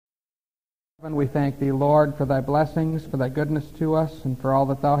And we thank thee, Lord, for thy blessings, for thy goodness to us, and for all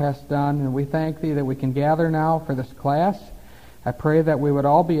that thou hast done. And we thank thee that we can gather now for this class. I pray that we would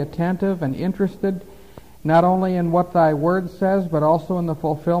all be attentive and interested, not only in what thy word says, but also in the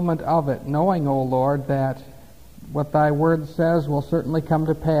fulfillment of it, knowing, O Lord, that what thy word says will certainly come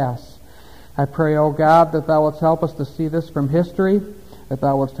to pass. I pray, O God, that thou wouldst help us to see this from history, that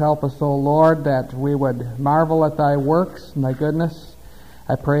thou wouldst help us, O Lord, that we would marvel at thy works and thy goodness.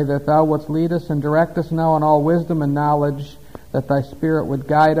 I pray that thou wouldst lead us and direct us now in all wisdom and knowledge, that thy Spirit would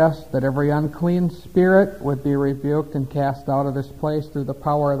guide us, that every unclean spirit would be rebuked and cast out of this place through the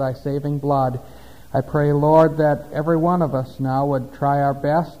power of thy saving blood. I pray, Lord, that every one of us now would try our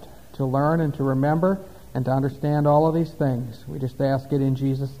best to learn and to remember and to understand all of these things. We just ask it in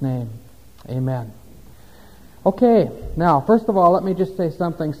Jesus' name. Amen. Okay, now, first of all, let me just say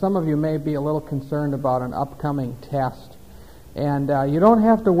something. Some of you may be a little concerned about an upcoming test. And you don't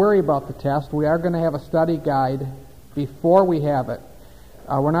have to worry about the test. We are going to have a study guide before we have it.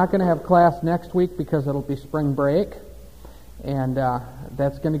 We're not going to have class next week because it'll be spring break. And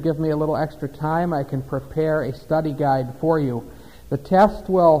that's going to give me a little extra time. I can prepare a study guide for you. The test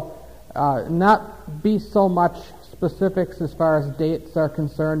will not be so much specifics as far as dates are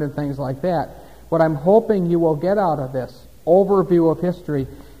concerned and things like that. What I'm hoping you will get out of this overview of history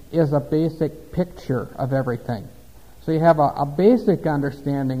is a basic picture of everything. So you have a basic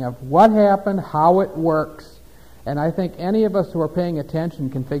understanding of what happened, how it works, and I think any of us who are paying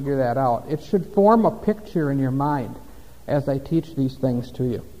attention can figure that out. It should form a picture in your mind as I teach these things to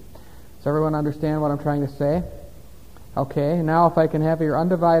you. Does everyone understand what I'm trying to say? Okay, now if I can have your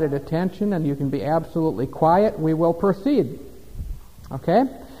undivided attention and you can be absolutely quiet, we will proceed. Okay?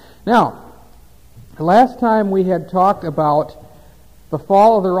 Now, last time we had talked about the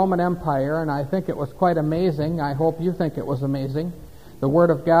fall of the Roman Empire, and I think it was quite amazing. I hope you think it was amazing. The Word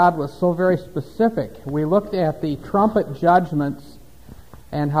of God was so very specific. We looked at the trumpet judgments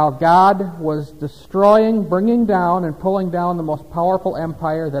and how God was destroying, bringing down, and pulling down the most powerful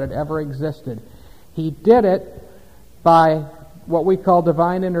empire that had ever existed. He did it by what we call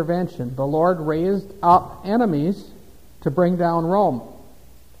divine intervention. The Lord raised up enemies to bring down Rome.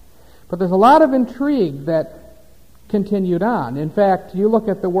 But there's a lot of intrigue that continued on. In fact, you look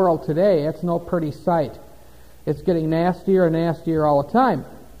at the world today, it's no pretty sight. It's getting nastier and nastier all the time.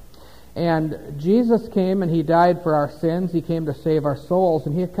 And Jesus came and he died for our sins. He came to save our souls,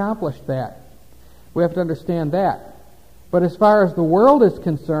 and he accomplished that. We have to understand that. But as far as the world is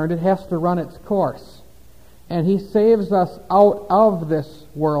concerned, it has to run its course. And he saves us out of this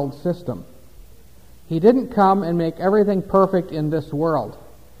world system. He didn't come and make everything perfect in this world.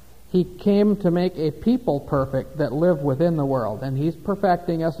 He came to make a people perfect that live within the world, and he's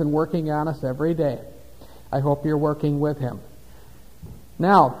perfecting us and working on us every day. I hope you're working with him.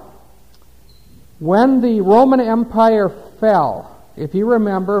 Now, when the Roman Empire fell, if you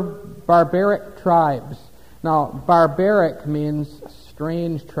remember, barbaric tribes. Now, barbaric means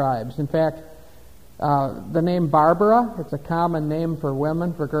strange tribes. In fact, the name Barbara, it's a common name for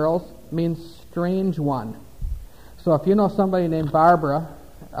women, for girls, means strange one. So if you know somebody named Barbara,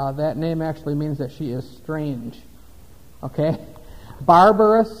 that name actually means that she is strange. Okay?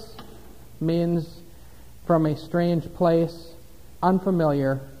 Barbarous means from a strange place,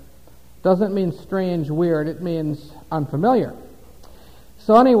 unfamiliar. Doesn't mean strange, weird. It means unfamiliar.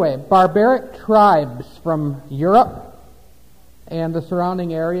 So anyway, barbaric tribes from Europe and the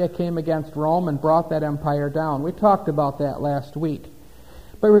surrounding area came against Rome and brought that empire down. We talked about that last week.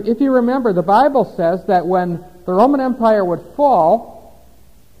 But if you remember, the Bible says that when the Roman Empire would fall,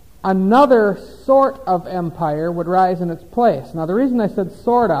 another sort of empire would rise in its place. Now, the reason I said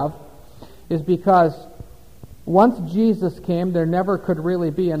sort of is because once Jesus came, there never could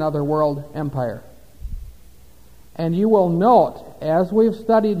really be another world empire. And you will note, as we've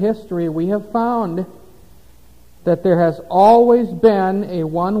studied history, we have found that there has always been a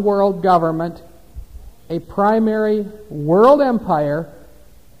one world government, a primary world empire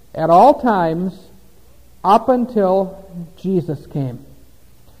at all times up until Jesus came.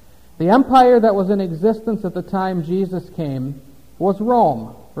 The empire that was in existence at the time Jesus came was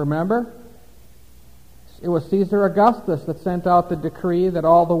Rome, remember? It was Caesar Augustus that sent out the decree that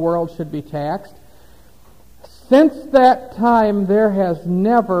all the world should be taxed. Since that time, there has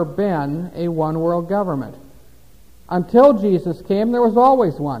never been a one-world government. Until Jesus came, there was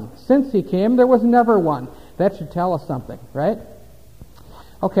always one. Since he came, there was never one. That should tell us something, right?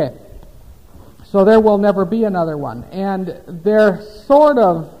 Okay, so there will never be another one. And there sort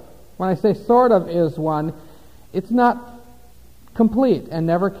of, when I say sort of is one, it's not complete and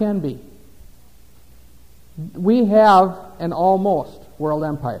never can be. We have an almost world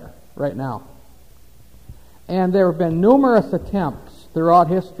empire, right now. And there have been numerous attempts throughout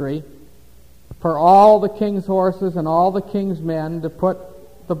history for all the king's horses and all the king's men to put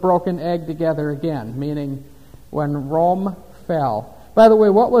the broken egg together again, meaning when Rome fell. By the way,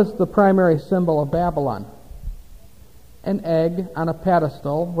 what was the primary symbol of Babylon? An egg on a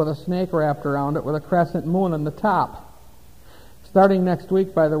pedestal with a snake wrapped around it with a crescent moon on the top. Starting next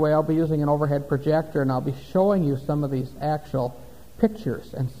week, by the way, I'll be using an overhead projector and I'll be showing you some of these actual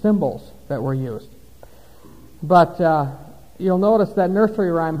pictures and symbols that were used. But you'll notice that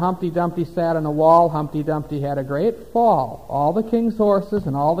nursery rhyme, Humpty Dumpty sat on a wall, Humpty Dumpty had a great fall. All the king's horses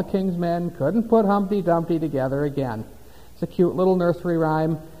and all the king's men couldn't put Humpty Dumpty together again. It's a cute little nursery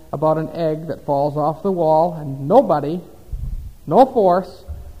rhyme about an egg that falls off the wall, and nobody, no force,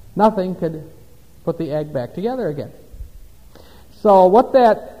 nothing could put the egg back together again. So what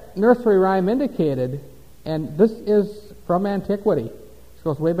that nursery rhyme indicated, and this is from antiquity, this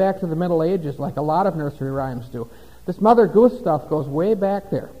goes way back to the Middle Ages, like a lot of nursery rhymes do. This Mother Goose stuff goes way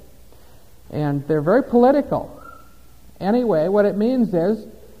back there. And they're very political. Anyway, what it means is,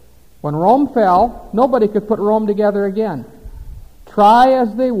 when Rome fell, nobody could put Rome together again. Try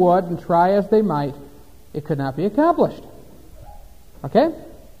as they would and try as they might, it could not be accomplished. Okay?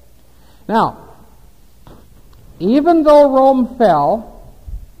 Now, even though Rome fell,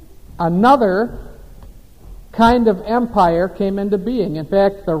 another kind of empire came into being. In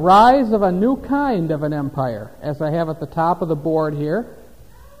fact, the rise of a new kind of an empire, as I have at the top of the board here.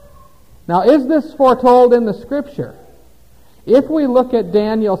 Now, is this foretold in the Scripture? If we look at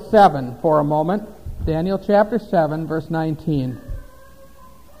Daniel 7 for a moment, Daniel chapter 7, verse 19.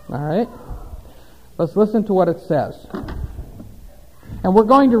 All right? Let's listen to what it says. And we're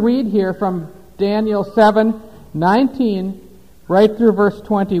going to read here from Daniel 7:19 right through verse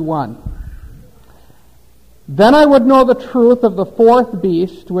 21. Then I would know the truth of the fourth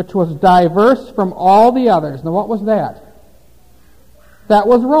beast, which was diverse from all the others. Now what was that? That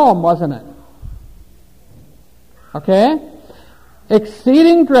was Rome, wasn't it? Okay?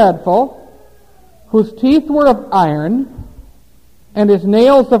 Exceeding dreadful, whose teeth were of iron, and his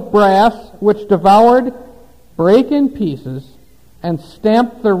nails of brass, which devoured, brake in pieces, and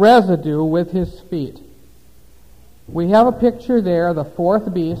stamped the residue with his feet. We have a picture there, the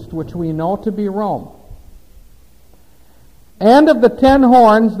fourth beast, which we know to be Rome. And of the 10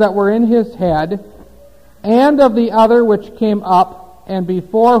 horns that were in his head, and of the other which came up, and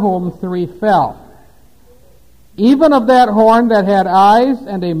before whom 3 fell. Even of that horn that had eyes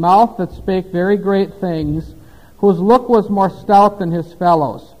and a mouth that spake very great things, whose look was more stout than his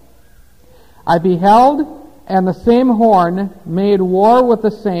fellows. I beheld, and the same horn made war with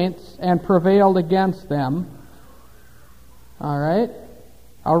the saints, and prevailed against them. All right?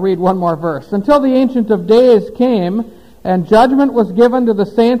 I'll read one more verse. Until the Ancient of Days came, and judgment was given to the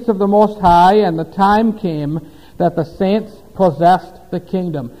saints of the Most High, and the time came that the saints possessed the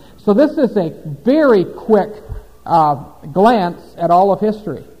kingdom. So this is a very quick glance at all of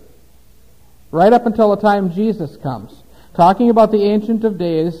history, right up until the time Jesus comes, talking about the Ancient of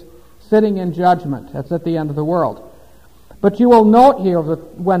Days sitting in judgment. That's at the end of the world. But you will note here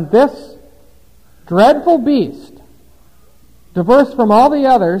that when this dreadful beast, diverse from all the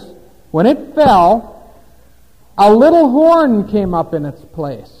others, when it fell, a little horn came up in its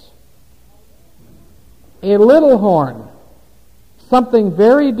place. A little horn. Something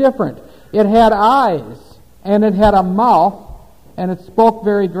very different. It had eyes, and it had a mouth, and it spoke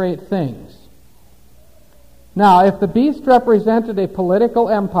very great things. Now, if the beast represented a political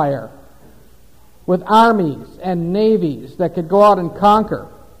empire with armies and navies that could go out and conquer,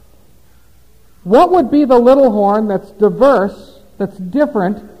 what would be the little horn that's diverse, that's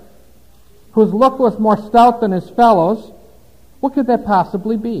different, whose look was more stout than his fellows? What could that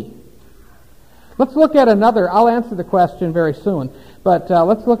possibly be? Let's look at another. I'll answer the question very soon, but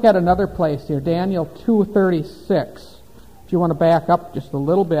let's look at another place here. Daniel 2:36. If you want to back up just a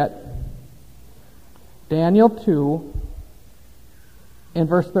little bit. Daniel 2 in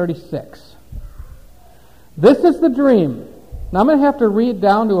verse 36. This is the dream. Now I'm going to have to read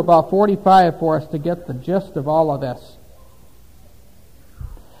down to about 45 for us to get the gist of all of this.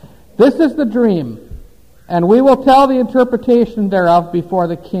 This is the dream, and we will tell the interpretation thereof before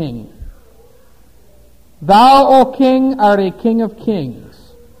the king. Thou, O king, art a king of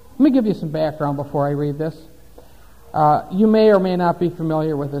kings. Let me give you some background before I read this. You may or may not be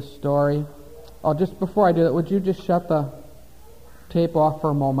familiar with this story. Oh, just before I do that, would you just shut the tape off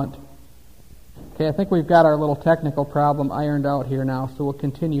for a moment? Okay, I think we've got our little technical problem ironed out here now, so we'll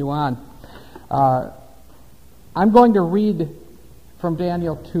continue on. I'm going to read from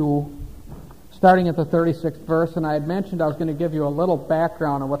Daniel 2, starting at the 36th verse, and I had mentioned I was going to give you a little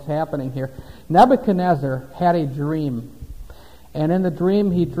background on what's happening here. Nebuchadnezzar had a dream, and in the dream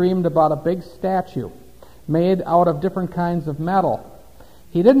he dreamed about a big statue made out of different kinds of metal.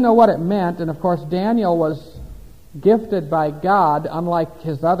 He didn't know what it meant, and of course Daniel was gifted by God, unlike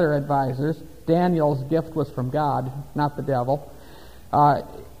his other advisors. Daniel's gift was from God, not the devil.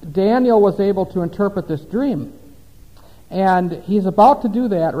 Daniel was able to interpret this dream, and he's about to do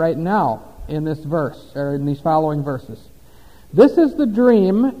that right now in this verse, or in these following verses. This is the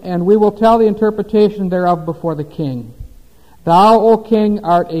dream, and we will tell the interpretation thereof before the king. Thou, O king,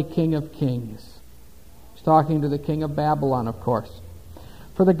 art a king of kings. He's talking to the king of Babylon, of course.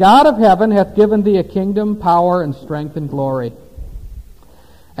 For the God of heaven hath given thee a kingdom, power, and strength, and glory.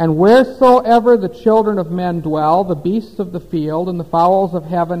 And wheresoever the children of men dwell, the beasts of the field and the fowls of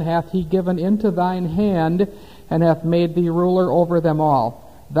heaven hath he given into thine hand, and hath made thee ruler over them all.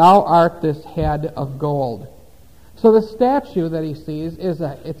 Thou art this head of gold. So the statue that he sees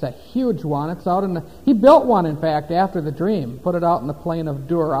it's a huge one. It's out he built one, in fact, after the dream, put it out in the plain of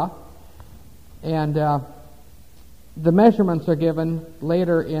Dura, and the measurements are given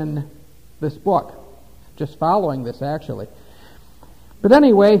later in this book, just following this actually. But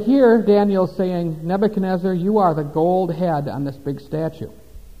anyway, here Daniel's saying, Nebuchadnezzar, you are the gold head on this big statue.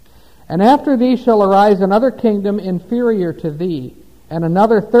 And after thee shall arise another kingdom inferior to thee, and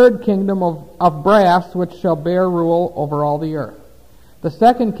another third kingdom of brass, which shall bear rule over all the earth. The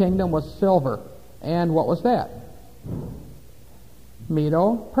second kingdom was silver. And what was that?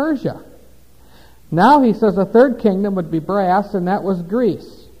 Medo-Persia. Now he says a third kingdom would be brass, and that was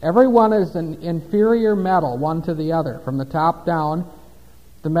Greece. Every one is an inferior metal, one to the other. From the top down,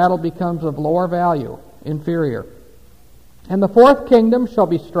 the metal becomes of lower value, inferior. And the fourth kingdom shall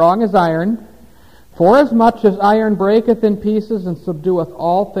be strong as iron, forasmuch as iron breaketh in pieces and subdueth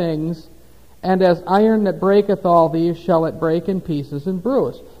all things, and as iron that breaketh all these shall it break in pieces and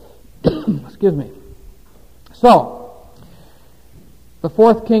bruise. Excuse me. So, the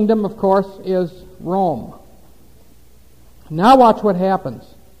fourth kingdom, of course, is Rome. Now watch what happens.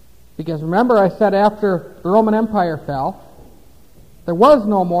 Because remember I said after the Roman Empire fell, there was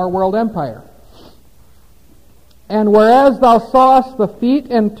no more world empire. And whereas thou sawest the feet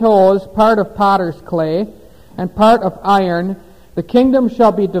and toes, part of potter's clay, and part of iron, the kingdom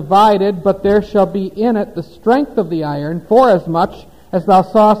shall be divided, but there shall be in it the strength of the iron, forasmuch as thou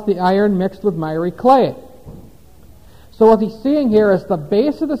sawest the iron mixed with miry clay. So what he's seeing here is the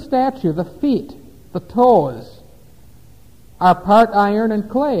base of the statue, the feet, the toes, are part iron and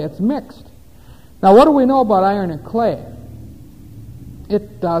clay. It's mixed. Now what do we know about iron and clay?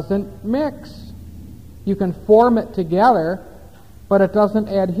 It doesn't mix. You can form it together, but it doesn't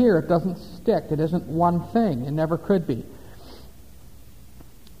adhere. It doesn't stick. It isn't one thing. It never could be.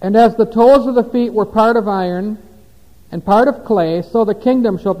 And as the toes of the feet were part of iron and part of clay, so the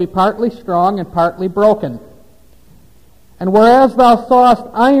kingdom shall be partly strong and partly broken. And whereas thou sawest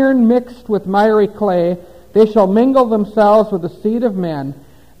iron mixed with miry clay, they shall mingle themselves with the seed of men,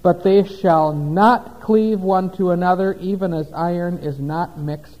 but they shall not cleave one to another, even as iron is not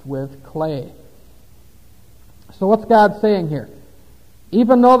mixed with clay. So what's God saying here?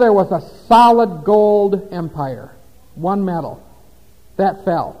 Even though there was a solid gold empire, one metal, that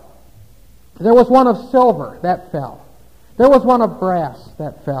fell. There was one of silver, that fell. There was one of brass,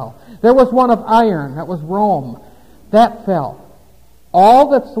 that fell. There was one of iron, that was Rome, that fell. All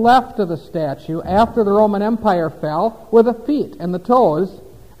that's left of the statue after the Roman Empire fell were the feet and the toes,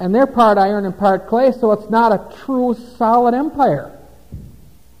 and they're part iron and part clay, so it's not a true solid empire.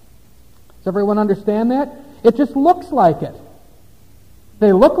 Does everyone understand that? It just looks like it.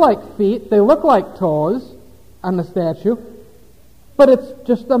 They look like feet, they look like toes on the statue, but it's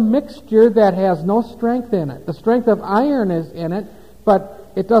just a mixture that has no strength in it. The strength of iron is in it,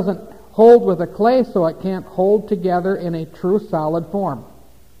 but it doesn't hold with a clay, so it can't hold together in a true solid form.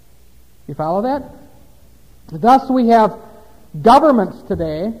 You follow that? Thus we have governments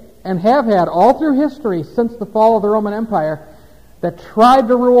today, and have had all through history since the fall of the Roman Empire, that tried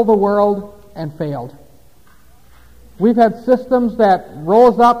to rule the world and failed. We've had systems that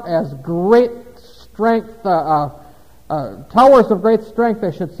rose up as great strength, towers of great strength,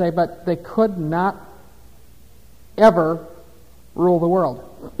 I should say, but they could not ever rule the world.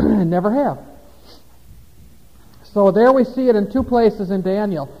 Never have. So there we see it in two places in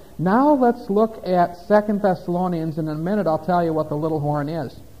Daniel. Now let's look at 2 Thessalonians, and in a minute I'll tell you what the little horn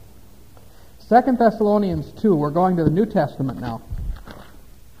is. 2 Thessalonians 2, we're going to the New Testament now.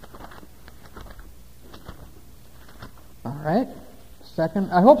 All right.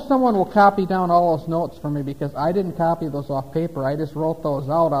 second. I hope someone will copy down all those notes for me, because I didn't copy those off paper. I just wrote those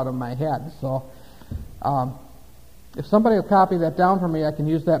out of my head. So if somebody will copy that down for me, I can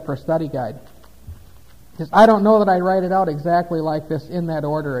use that for a study guide. Because I don't know that I write it out exactly like this in that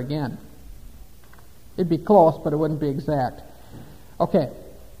order again. It'd be close, but it wouldn't be exact. Okay.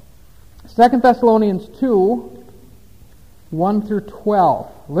 2 Thessalonians 2, 1 through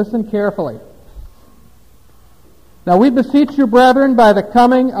 12. Listen carefully. Now we beseech you, brethren, by the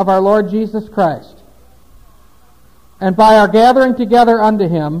coming of our Lord Jesus Christ, and by our gathering together unto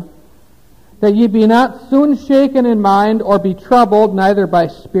him, that ye be not soon shaken in mind, or be troubled, neither by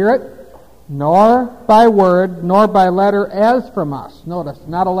spirit, nor by word, nor by letter, as from us. Notice,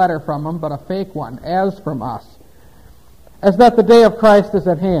 not a letter from him, but a fake one, as from us. As that the day of Christ is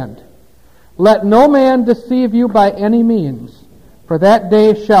at hand. Let no man deceive you by any means, for that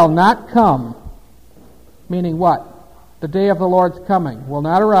day shall not come. Meaning what? The day of the Lord's coming will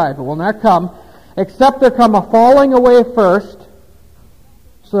not arrive, it will not come, except there come a falling away first,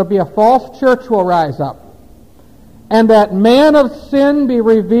 so there'll be a false church will rise up. And that man of sin be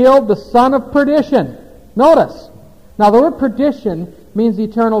revealed, the son of perdition. Notice, now the word perdition means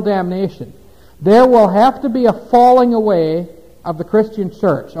eternal damnation. There will have to be a falling away of the Christian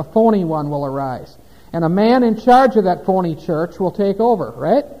church. A phony one will arise. And a man in charge of that phony church will take over,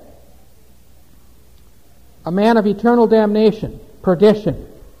 right? A man of eternal damnation, perdition,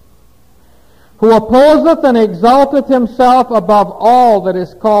 who opposeth and exalteth himself above all that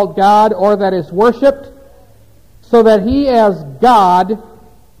is called God or that is worshipped, so that he as God,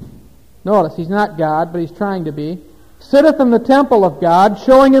 notice he's not God, but he's trying to be, sitteth in the temple of God,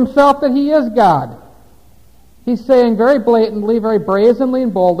 showing himself that he is God. He's saying very blatantly, very brazenly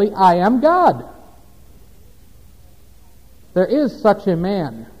and boldly, I am God. There is such a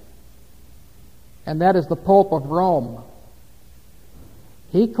man, and that is the Pope of Rome.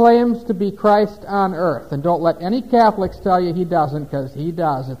 He claims to be Christ on earth, and don't let any Catholics tell you he doesn't, because he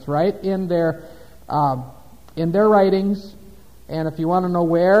does. It's right in their writings, and if you want to know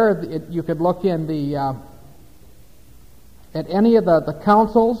where, you could look in the at any of the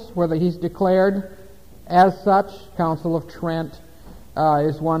councils where he's declared as such. Council of Trent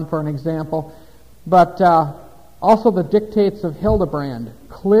is one for an example, but also the dictates of Hildebrand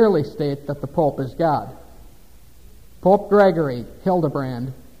clearly state that the Pope is God. Pope Gregory,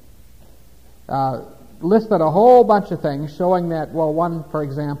 Hildebrand, listed a whole bunch of things showing that, well, one, for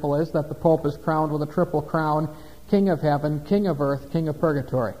example, is that the Pope is crowned with a triple crown, King of Heaven, King of Earth, King of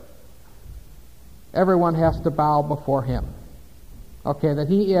Purgatory. Everyone has to bow before him. Okay, that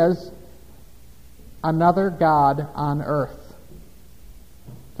he is another God on earth.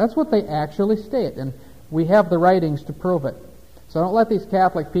 That's what they actually state, and we have the writings to prove it. So don't let these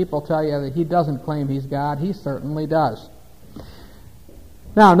Catholic people tell you that he doesn't claim he's God. He certainly does.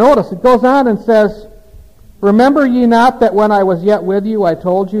 Now, notice, it goes on and says, remember ye not that when I was yet with you I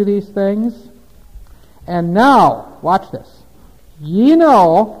told you these things? And now, watch this, ye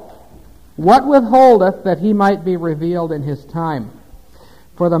know what withholdeth that he might be revealed in his time.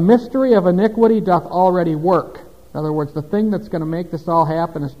 For the mystery of iniquity doth already work. In other words, the thing that's going to make this all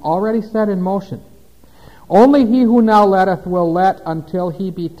happen is already set in motion. Only he who now letteth will let until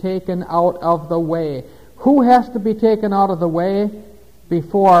he be taken out of the way. Who has to be taken out of the way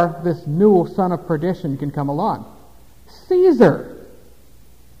before this new son of perdition can come along? Caesar.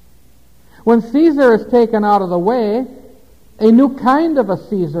 When Caesar is taken out of the way, a new kind of a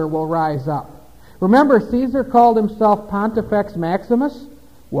Caesar will rise up. Remember, Caesar called himself Pontifex Maximus.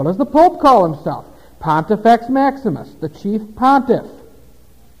 What does the Pope call himself? Pontifex Maximus, the chief pontiff.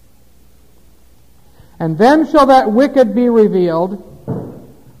 And then shall that wicked be revealed,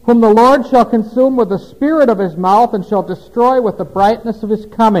 whom the Lord shall consume with the spirit of his mouth, and shall destroy with the brightness of his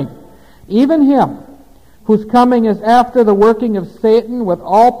coming. Even him, whose coming is after the working of Satan, with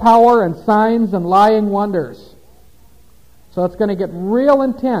all power and signs and lying wonders. So it's going to get real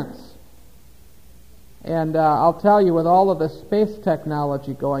intense. And I'll tell you, with all of this space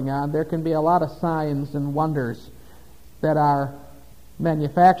technology going on, there can be a lot of signs and wonders that are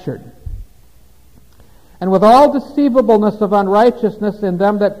manufactured. And with all deceivableness of unrighteousness in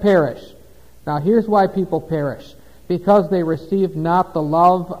them that perish. Now here's why people perish. Because they receive not the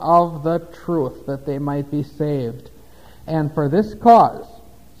love of the truth, that they might be saved. And for this cause,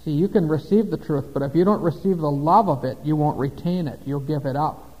 see, you can receive the truth, but if you don't receive the love of it, you won't retain it. You'll give it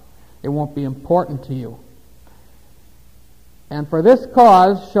up. It won't be important to you. And for this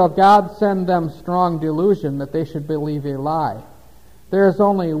cause shall God send them strong delusion, that they should believe a lie. There is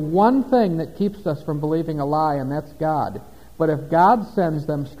only one thing that keeps us from believing a lie, and that's God. But if God sends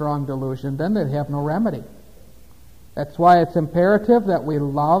them strong delusion, then they have no remedy. That's why it's imperative that we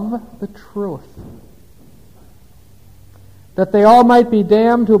love the truth. That they all might be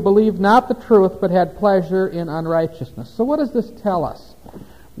damned who believed not the truth, but had pleasure in unrighteousness. So what does this tell us?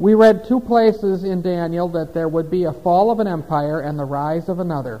 We read 2 places in Daniel that there would be a fall of an empire and the rise of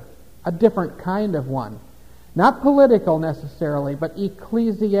another, a different kind of one. Not political necessarily, but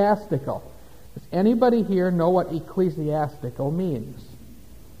ecclesiastical. Does anybody here know what ecclesiastical means?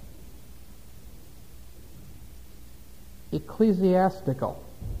 Ecclesiastical.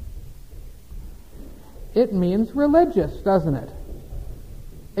 It means religious, doesn't it?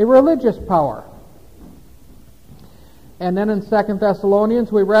 A religious power. And then in 2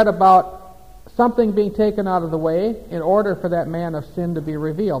 Thessalonians we read about something being taken out of the way in order for that man of sin to be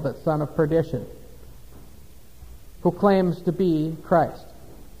revealed, that son of perdition, who claims to be Christ.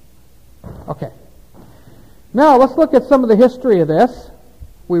 Okay. Now let's look at some of the history of this.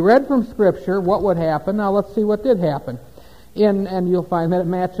 We read from Scripture what would happen. Now let's see what did happen. And you'll find that it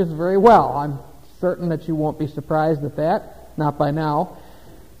matches very well. I'm certain that you won't be surprised at that. Not by now.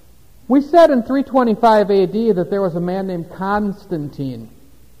 We said in 325 A.D. that there was a man named Constantine.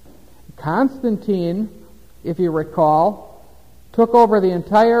 Constantine, if you recall, took over the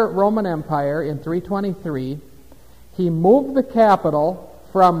entire Roman Empire in 323. He moved the capital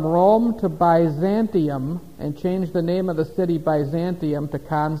from Rome to Byzantium and changed the name of the city Byzantium to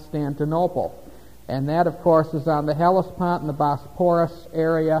Constantinople. And that, of course, is on the Hellespont and the Bosporus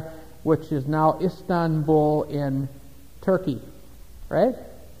area, which is now Istanbul in Turkey. Right?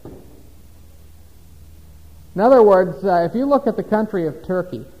 In other words, if you look at the country of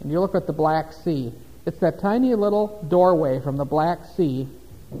Turkey and you look at the Black Sea, it's that tiny little doorway from the Black Sea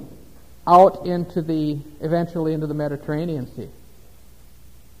out eventually into the Mediterranean Sea.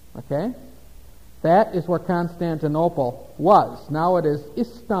 Okay? That is where Constantinople was. Now it is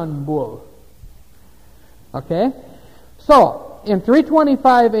Istanbul. Okay? So, in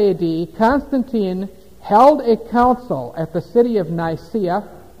 325 A.D., Constantine held a council at the city of Nicaea,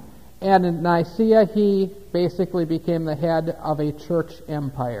 and in Nicaea he basically became the head of a church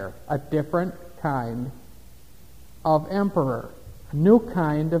empire, a different kind of emperor, a new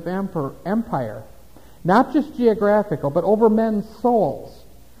kind of empire. Not just geographical, but over men's souls.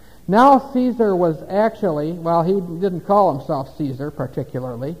 Now Caesar was actually, well, he didn't call himself Caesar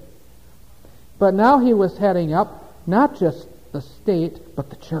particularly, but now he was heading up not just the state,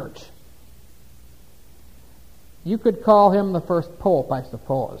 but the church. You could call him the first pope, I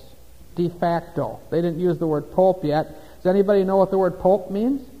suppose. De facto. They didn't use the word pope yet. Does anybody know what the word pope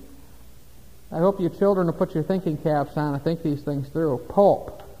means? I hope you children will put your thinking caps on and think these things through.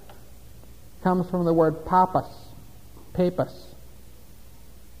 Pope comes from the word papus, papus.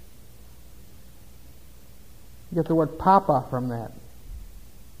 You get the word papa from that.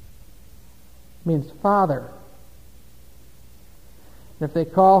 It means father. And if they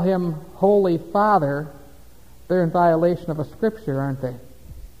call him Holy Father, they're in violation of a scripture, aren't they?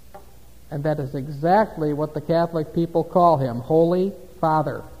 And that is exactly what the Catholic people call him, Holy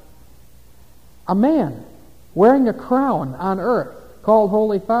Father. A man wearing a crown on earth called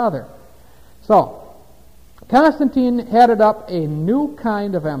Holy Father. So, Constantine headed up a new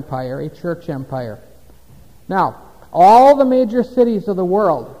kind of empire, a church empire. Now, all the major cities of the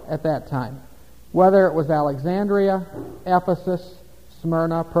world at that time, whether it was Alexandria, Ephesus,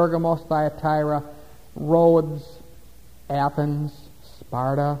 Smyrna, Pergamos, Thyatira, Rhodes, Athens,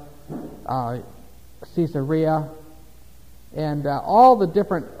 Sparta, Caesarea, and all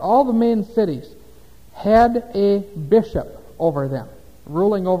the main cities had a bishop over them,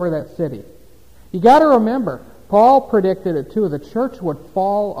 ruling over that city. You got to remember, Paul predicted it too. The church would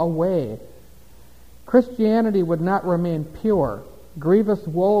fall away. Christianity would not remain pure. Grievous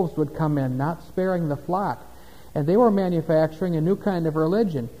wolves would come in, not sparing the flock. And they were manufacturing a new kind of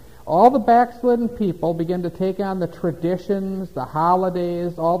religion. All the backslidden people began to take on the traditions, the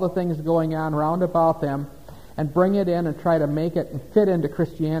holidays, all the things going on round about them, and bring it in and try to make it and fit into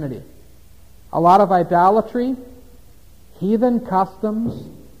Christianity. A lot of idolatry, heathen customs,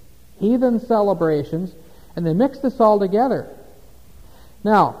 heathen celebrations, and they mix this all together.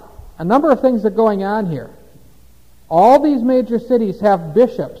 Now, a number of things are going on here. All these major cities have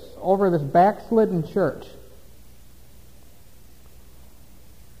bishops over this backslidden church.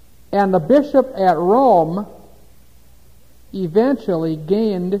 And the bishop at Rome eventually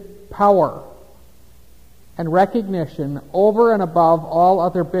gained power and recognition over and above all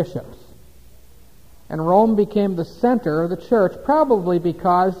other bishops. And Rome became the center of the church, probably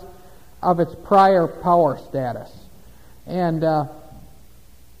because of its prior power status. And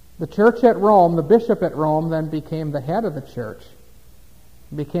the church at Rome, the bishop at Rome, then became the head of the church,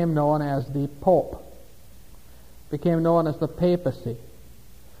 became known as the Pope. became known as the papacy.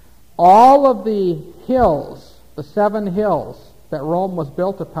 All of the hills, the 7 hills that Rome was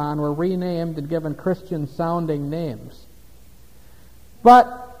built upon, were renamed and given Christian-sounding names.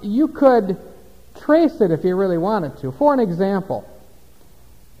 But you could trace it if you really wanted to. For an example,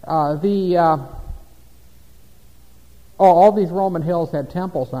 all these Roman hills had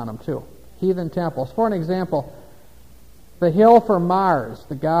temples on them too, heathen temples. For an example, the hill for Mars,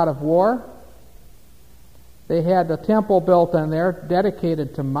 the god of war, they had a temple built on there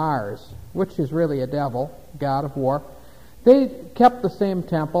dedicated to Mars, which is really a devil, god of war. They kept the same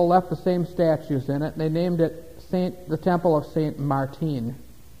temple, left the same statues in it, and they named it the Temple of St. Martin.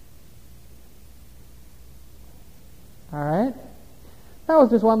 All right? That was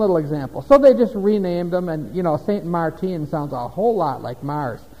just one little example. So they just renamed them, and, St. Martin sounds a whole lot like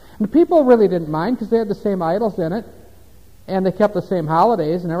Mars. And people really didn't mind because they had the same idols in it, and they kept the same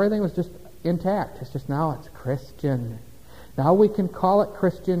holidays, and everything was just intact. It's just now it's Christian. Now we can call it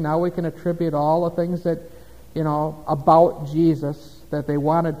Christian. Now we can attribute all the things that, about Jesus that they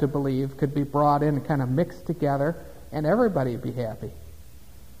wanted to believe could be brought in and kind of mixed together, and everybody would be happy.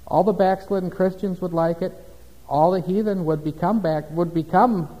 All the backslidden Christians would like it. All the heathen would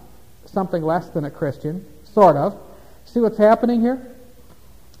become something less than a Christian, sort of. See what's happening here?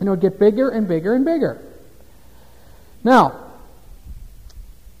 And it would get bigger and bigger and bigger. Now,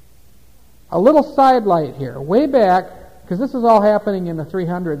 a little sidelight here. Way back, because this is all happening in the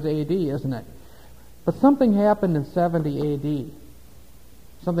 300s AD, isn't it? But something happened in 70 AD.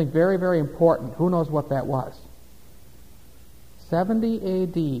 Something very, very important. Who knows what that was? 70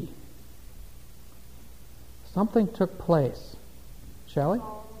 AD. Something took place. Shelley?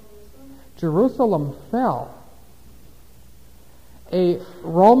 Jerusalem fell. A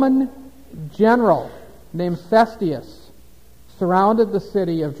Roman general named Cestius surrounded the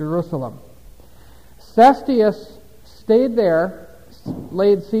city of Jerusalem. Cestius stayed there,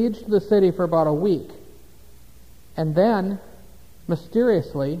 laid siege to the city for about a week, and then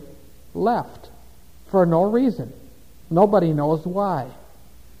mysteriously left for no reason. Nobody knows why.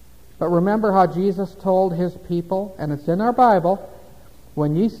 But remember how Jesus told his people, and it's in our Bible,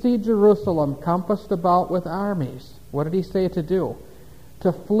 when ye see Jerusalem compassed about with armies, what did he say to do?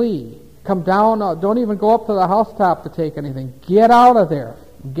 To flee. Come down, don't even go up to the housetop to take anything. Get out of there.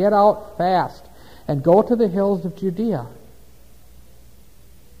 Get out fast. And go to the hills of Judea.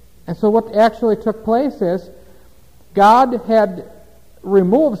 And so what actually took place is, God had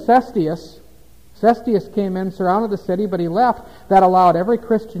removed Cestius. Cestius came in, surrounded the city, but he left. That allowed every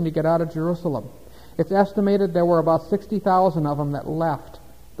Christian to get out of Jerusalem. It's estimated there were about 60,000 of them that left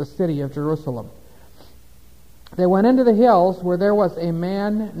the city of Jerusalem. They went into the hills where there was a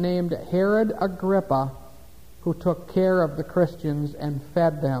man named Herod Agrippa who took care of the Christians and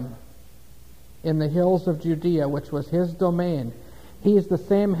fed them in the hills of Judea, which was his domain. He's the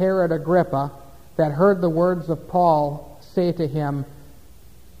same Herod Agrippa that heard the words of Paul say to him,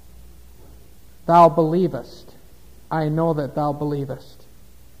 "Thou believest. I know that thou believest."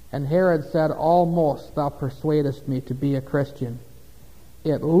 And Herod said, "Almost thou persuadest me to be a Christian."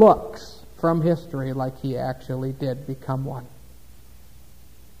 It looks from history like he actually did become one.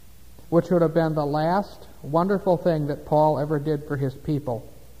 Which would have been the last wonderful thing that Paul ever did for his people,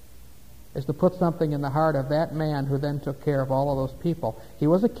 is to put something in the heart of that man who then took care of all of those people. He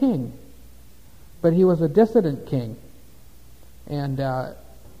was a king, but he was a dissident king. And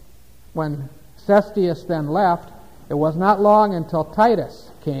when Cestius then left, it was not long until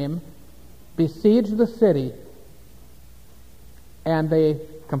Titus came, besieged the city, and they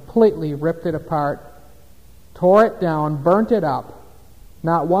completely ripped it apart, tore it down, burnt it up.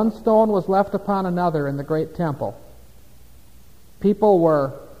 Not one stone was left upon another in the great temple. People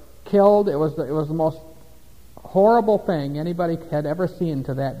were killed. It was the most horrible thing anybody had ever seen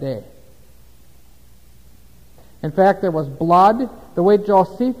to that day. In fact, there was blood. The way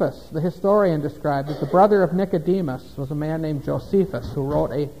Josephus, the historian, described it, the brother of Nicodemus was a man named Josephus who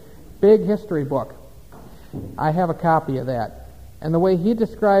wrote a big history book. I have a copy of that. And the way he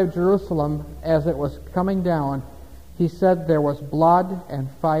described Jerusalem as it was coming down, he said there was blood and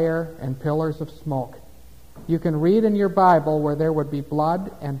fire and pillars of smoke. You can read in your Bible where there would be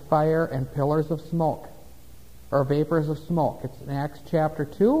blood and fire and pillars of smoke, or vapors of smoke. It's in Acts chapter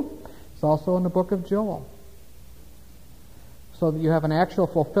 2. It's also in the book of Joel. So that you have an actual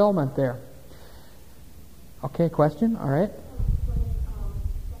fulfillment there. Okay, question? All right.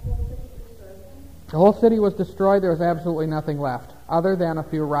 The whole city was destroyed. There was absolutely nothing left other than a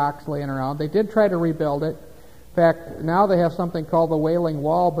few rocks laying around. They did try to rebuild it. In fact, now they have something called the Wailing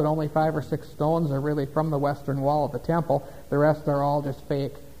Wall, but only 5 or 6 stones are really from the western wall of the temple. The rest are all just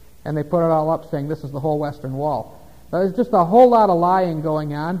fake. And they put it all up saying this is the whole western wall. There's just a whole lot of lying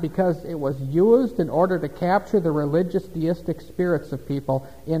going on because it was used in order to capture the religious deistic spirits of people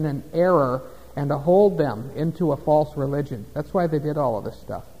in an error and to hold them into a false religion. That's why they did all of this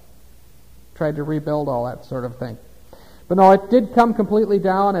stuff. Tried to rebuild all that sort of thing. But no, it did come completely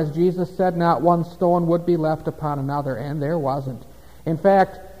down. As Jesus said, not one stone would be left upon another, and there wasn't. In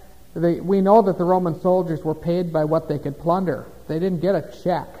fact, we know that the Roman soldiers were paid by what they could plunder. They didn't get a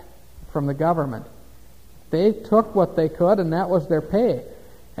check from the government. They took what they could, and that was their pay.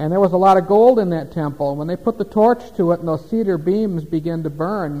 And there was a lot of gold in that temple. When they put the torch to it and those cedar beams began to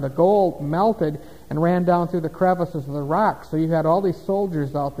burn, the gold melted and ran down through the crevices of the rocks. So you had all these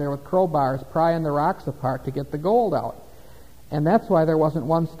soldiers out there with crowbars prying the rocks apart to get the gold out. And that's why there wasn't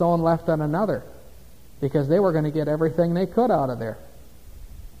one stone left on another, because they were going to get everything they could out of there.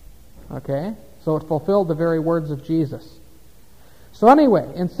 Okay? So it fulfilled the very words of Jesus. So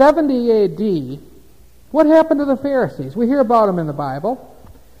anyway, in 70 A.D., what happened to the Pharisees? We hear about them in the Bible.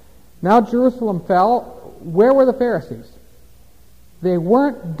 Now Jerusalem fell. Where were the Pharisees? They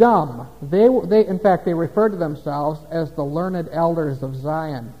weren't dumb. In fact, they referred to themselves as the learned elders of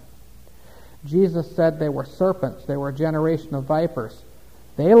Zion. Jesus said they were serpents. They were a generation of vipers.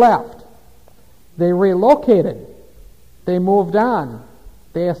 They left. They relocated. They moved on.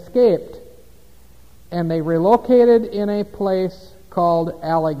 They escaped. And they relocated in a place called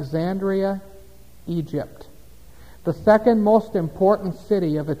Alexandria, Egypt, the second most important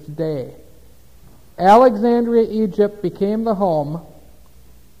city of its day. Alexandria, Egypt became the home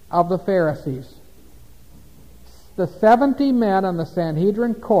of the Pharisees. The 70 men on the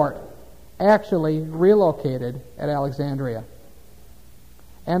Sanhedrin court actually relocated at Alexandria.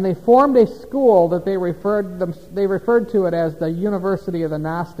 And they formed a school that they referred to it as the University of the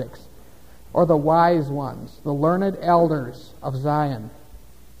Gnostics, or the wise ones, the learned elders of Zion.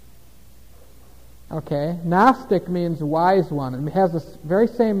 Okay, Gnostic means wise one, and it has the very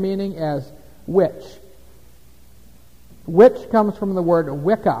same meaning as witch. Witch comes from the word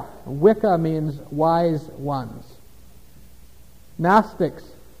Wicca. Wicca means wise ones. Gnostic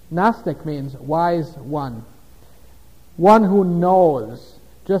means wise one. One who knows,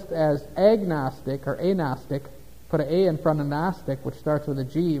 just as agnostic or agnostic, put an A in front of Gnostic, which starts with a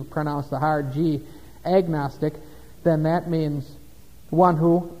G, pronounce the hard G, agnostic, then that means one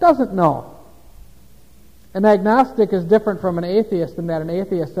who doesn't know. An agnostic is different from an atheist in that an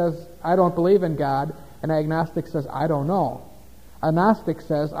atheist says, I don't believe in God. An agnostic says, I don't know. A Gnostic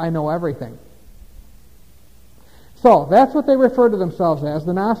says, I know everything. So, that's what they refer to themselves as,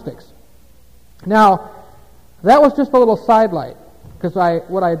 the Gnostics. Now, that was just a little sidelight, because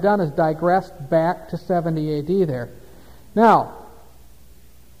what I had done is digressed back to 70 A.D. there. Now,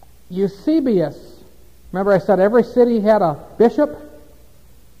 Eusebius, remember I said every city had a bishop?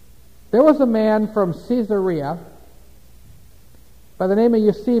 There was a man from Caesarea by the name of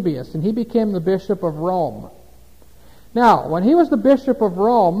Eusebius, and he became the bishop of Rome. Now, when he was the bishop of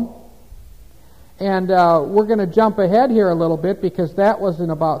Rome, and we're going to jump ahead here a little bit because that was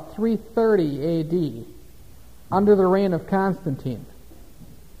in about 330 A.D., under the reign of Constantine.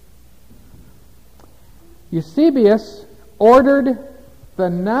 Eusebius ordered the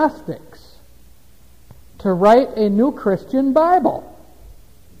Gnostics to write a new Christian Bible.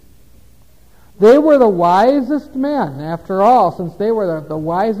 They were the wisest men, after all, since they were the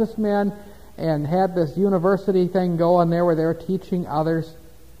wisest men and had this university thing going. They were there teaching others.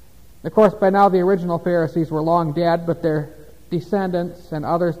 Of course, by now the original Pharisees were long dead, but their descendants and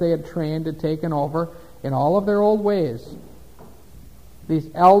others they had trained had taken over in all of their old ways. These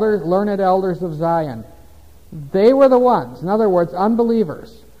elders, learned elders of Zion, they were the ones, in other words,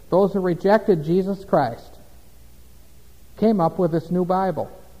 unbelievers, those who rejected Jesus Christ, came up with this new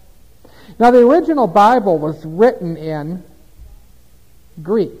Bible. Now, the original Bible was written in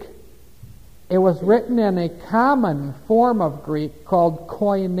Greek. It was written in a common form of Greek called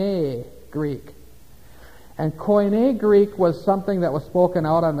Koine Greek. And Koine Greek was something that was spoken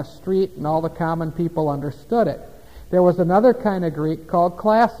out on the street, and all the common people understood it. There was another kind of Greek called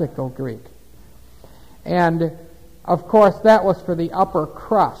Classical Greek. And, of course, that was for the upper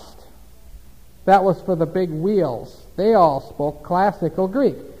crust. That was for the big wheels. They all spoke Classical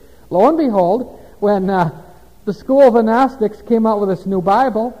Greek. Lo and behold, when the school of the Gnostics came out with this new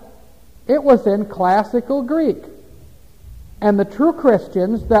Bible, it was in Classical Greek. And the true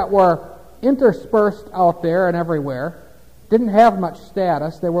Christians that were interspersed out there and everywhere didn't have much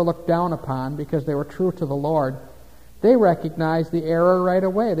status. They were looked down upon because they were true to the Lord. They recognized the error right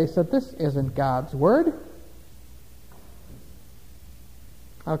away. They said, this isn't God's Word.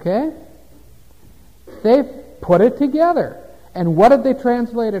 Okay? They put it together. And what did they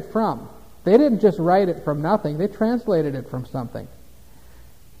translate it from? They didn't just write it from nothing. They translated it from something.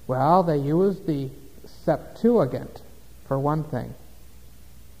 Well, they used the Septuagint, for one thing.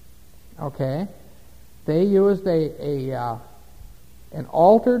 Okay? They used an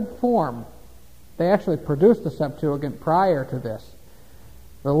altered form. They actually produced the Septuagint prior to this.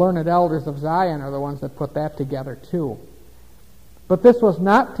 The learned elders of Zion are the ones that put that together too. But this was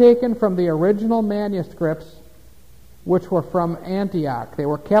not taken from the original manuscripts, which were from Antioch. They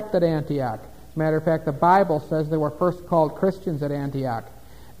were kept at Antioch. As a matter of fact, the Bible says they were first called Christians at Antioch.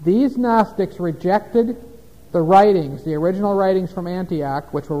 These Gnostics rejected the writings, the original writings from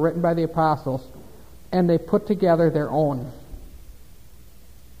Antioch, which were written by the apostles, and they put together their own.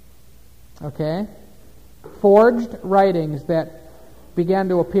 Okay? Forged writings that began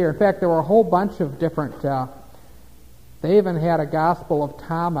to appear. In fact, there were a whole bunch of different... they even had a Gospel of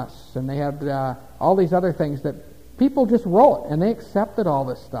Thomas, and they had all these other things that people just wrote, and they accepted all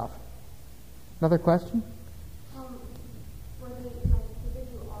this stuff. Another question? Did they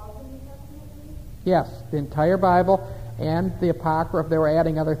do all the New Testament? Yes, the entire Bible and the Apocrypha. They were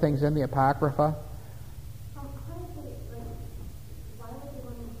adding other things in the Apocrypha. Why would they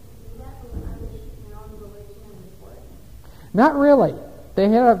want to do that when others their own religion and report? Not really. They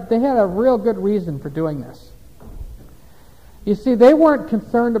had a real good reason for doing this. You see, they weren't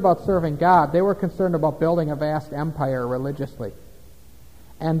concerned about serving God. They were concerned about building a vast empire religiously.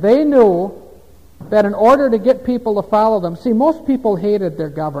 And they knew that in order to get people to follow them, see, most people hated their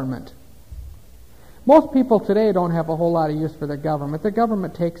government. Most people today don't have a whole lot of use for their government. The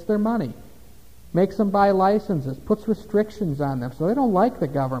government takes their money, makes them buy licenses, puts restrictions on them, so they don't like the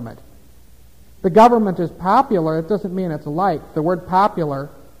government. The government is popular. It doesn't mean it's liked. The word popular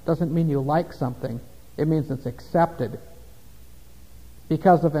doesn't mean you like something. It means it's accepted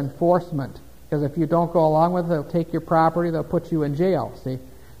because of enforcement. Because if you don't go along with it, they'll take your property, they'll put you in jail, see?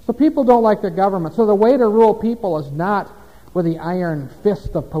 So people don't like their government. So the way to rule people is not with the iron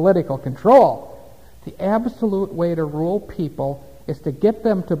fist of political control. The absolute way to rule people is to get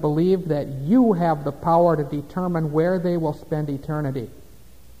them to believe that you have the power to determine where they will spend eternity.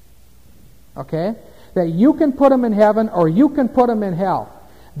 Okay? That you can put them in heaven or you can put them in hell.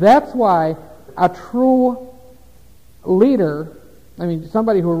 That's why a true leader, I mean,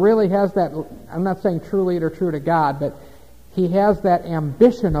 somebody who really has that, I'm not saying true leader, true to God, but he has that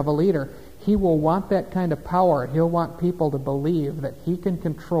ambition of a leader. He will want that kind of power. He'll want people to believe that he can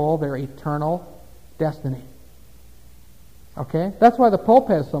control their eternal destiny. Okay? That's why the Pope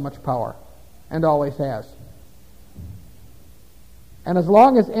has so much power, and always has. And as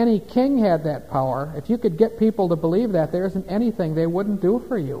long as any king had that power, if you could get people to believe that, there isn't anything they wouldn't do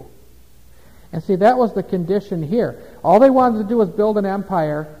for you. And see, that was the condition here. All they wanted to do was build an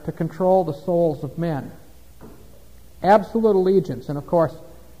empire to control the souls of men. Absolute allegiance. And of course,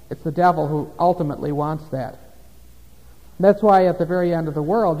 it's the devil who ultimately wants that. That's why at the very end of the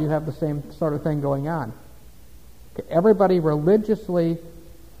world you have the same sort of thing going on. Everybody religiously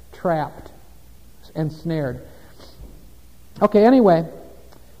trapped, ensnared. Okay, anyway,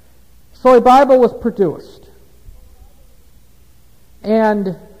 so a Bible was produced.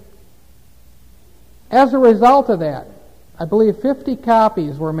 And as a result of that, I believe 50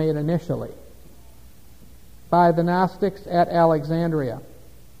 copies were made initially by the Gnostics at Alexandria.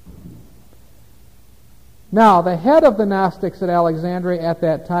 Now, the head of the Gnostics at Alexandria at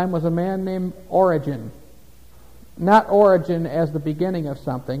that time was a man named Origen. Not origin as the beginning of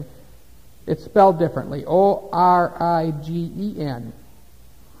something. It's spelled differently. O-R-I-G-E-N.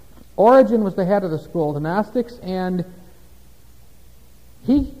 Origen was the head of the school of the Gnostics, and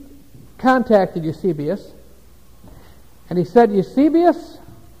he contacted Eusebius, and he said, Eusebius,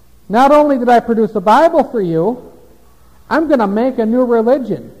 not only did I produce a Bible for you, I'm going to make a new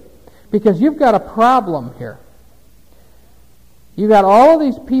religion, because you've got a problem here. You've got all of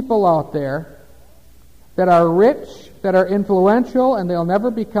these people out there that are rich, that are influential, and they'll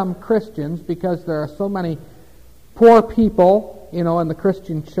never become Christians because there are so many poor people, in the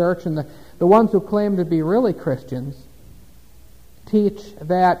Christian church, and the ones who claim to be really Christians teach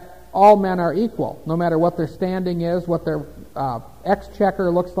that all men are equal, no matter what their standing is, what their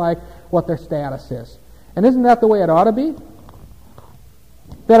exchequer looks like, what their status is. And isn't that the way it ought to be?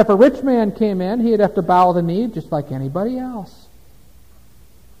 That if a rich man came in, he'd have to bow the knee just like anybody else.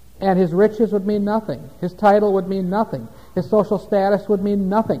 And his riches would mean nothing. His title would mean nothing. His social status would mean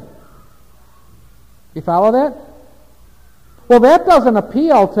nothing. You follow that? Well, that doesn't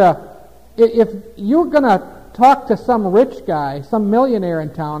appeal to... If you're going to talk to some rich guy, some millionaire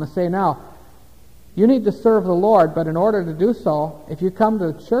in town, and say, now, you need to serve the Lord, but in order to do so, if you come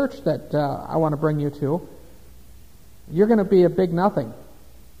to the church that I want to bring you to, you're going to be a big nothing.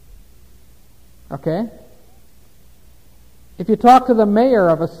 Okay? If you talk to the mayor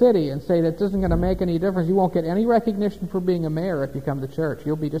of a city and say that isn't going to make any difference, you won't get any recognition for being a mayor if you come to church.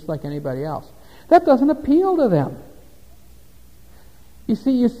 You'll be just like anybody else. That doesn't appeal to them. You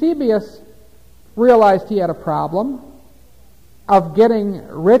see, Eusebius realized he had a problem of getting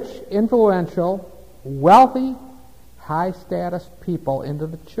rich, influential, wealthy, high-status people into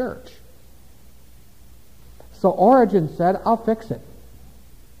the church. So Origen said, I'll fix it.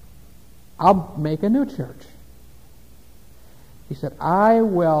 I'll make a new church. He said, I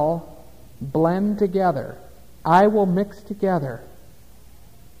will blend together, I will mix together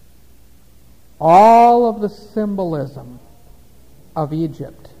all of the symbolism of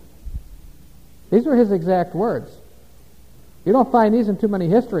Egypt. These were his exact words. You don't find these in too many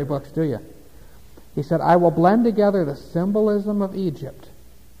history books, do you? He said, I will blend together the symbolism of Egypt,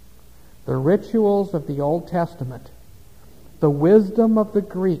 the rituals of the Old Testament, the wisdom of the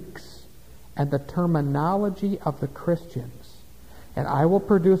Greeks, and the terminology of the Christians. And I will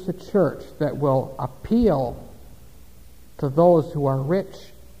produce a church that will appeal to those who are rich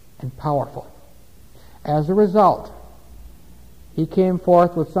and powerful. As a result, he came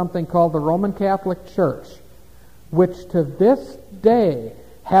forth with something called the Roman Catholic Church, which to this day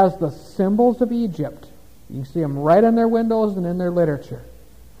has the symbols of Egypt. You can see them right on their windows and in their literature.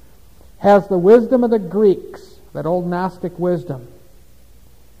 Has the wisdom of the Greeks, that old Gnostic wisdom.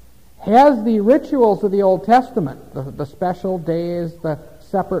 Has the rituals of the Old Testament, the special days, the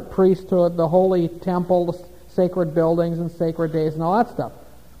separate priesthood, the holy temple, the sacred buildings and sacred days and all that stuff.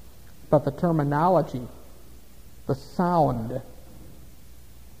 But the terminology, the sound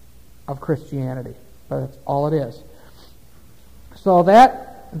of Christianity. But that's all it is. So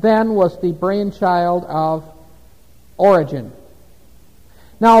that then was the brainchild of Origen.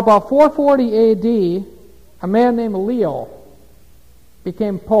 Now about 440 A.D., a man named Leo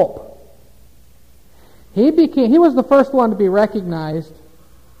became pope. He was the first one to be recognized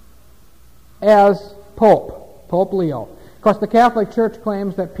as pope, Pope Leo. Of course, the Catholic Church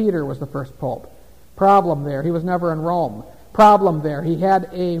claims that Peter was the first pope. Problem there, he was never in Rome. Problem there, he had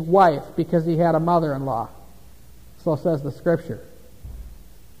a wife because he had a mother-in-law. So says the Scripture.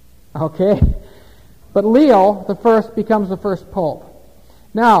 Okay? But Leo the first becomes the first pope.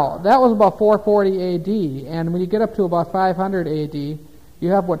 Now, that was about 440 A.D., and when you get up to about 500 A.D., you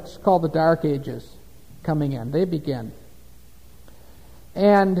have what's called the Dark Ages coming in. They begin.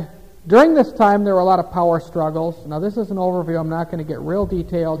 And during this time, there were a lot of power struggles. Now, this is an overview. I'm not going to get real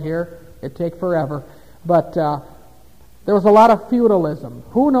detailed here. It'd take forever. But there was a lot of feudalism.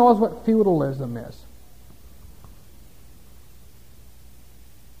 Who knows what feudalism is?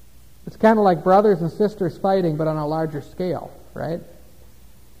 It's kind of like brothers and sisters fighting, but on a larger scale, right?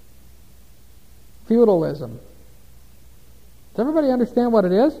 Feudalism. Does everybody understand what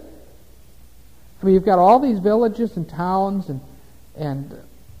it is? I mean, you've got all these villages and towns and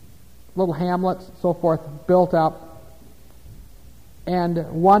little hamlets and so forth built up, and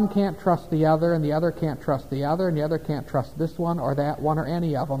one can't trust the other, and the other can't trust the other, and the other can't trust this one or that one or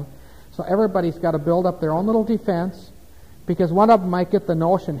any of them. So everybody's got to build up their own little defense, because one of them might get the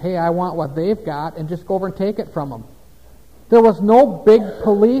notion, hey, I want what they've got, and just go over and take it from them. There was no big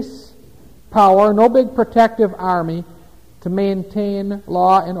police power, no big protective army to maintain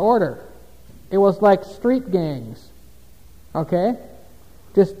law and order. It was like street gangs. Okay?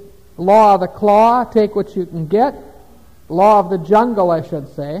 Just law of the claw, take what you can get. Law of the jungle, I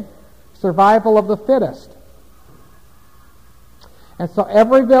should say. Survival of the fittest. And so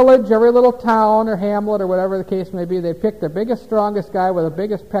every village, every little town or hamlet or whatever the case may be, they pick the biggest, strongest guy with the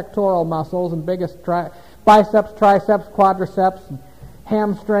biggest pectoral muscles and biggest biceps, triceps, quadriceps, and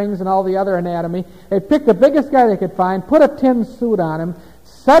hamstrings and all the other anatomy. They'd pick the biggest guy they could find, put a tin suit on him,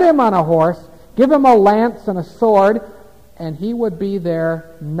 set him on a horse, give him a lance and a sword, and he would be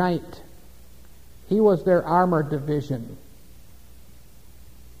their knight. He was their armored division.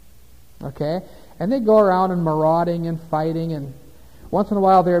 Okay? And they'd go around and marauding and fighting, and once in a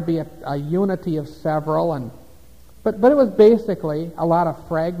while there'd be a unity of several, but it was basically a lot of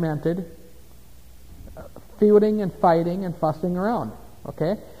fragmented feuding and fighting and fussing around.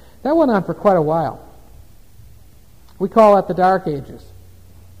 Okay? That went on for quite a while. We call that the Dark Ages.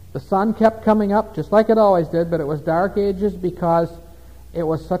 The sun kept coming up just like it always did, but it was Dark Ages because it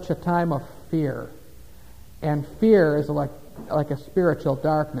was such a time of fear. And fear is like a spiritual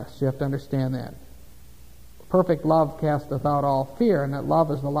darkness. You have to understand that. Perfect love casteth out all fear, and that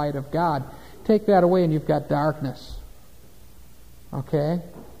love is the light of God. Take that away and you've got darkness. Okay?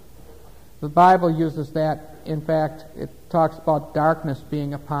 The Bible uses that. In fact, it talks about darkness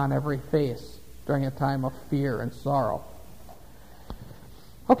being upon every face during a time of fear and sorrow.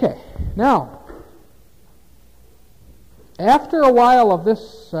 Okay, now, After a while of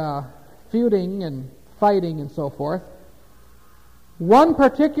this feuding and fighting and so forth, one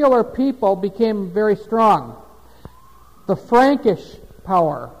particular people became very strong, the Frankish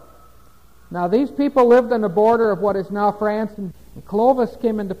power. Now these people lived on the border of what is now France, and Clovis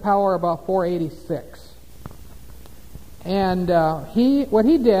came into power about 486. And what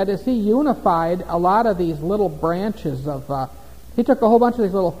he did is he unified a lot of these little branches of, he took a whole bunch of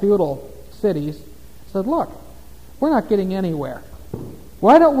these little feudal cities, said, look, we're not getting anywhere.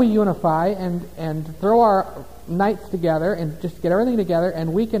 Why don't we unify and throw our knights together and just get everything together,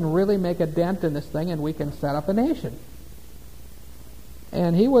 and we can really make a dent in this thing, and we can set up a nation.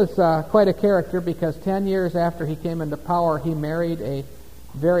 And he was quite a character, because 10 years after he came into power, he married a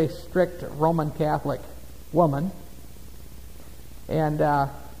very strict Roman Catholic woman, and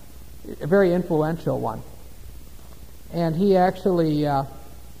a very influential one. And he actually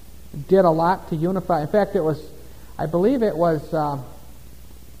did a lot to unify. In fact, I believe it was, I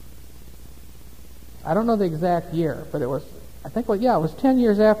don't know the exact year, but it was, it was 10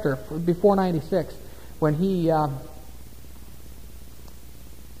 years after, before 96, when he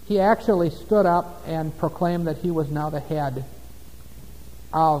actually stood up and proclaimed that he was now the head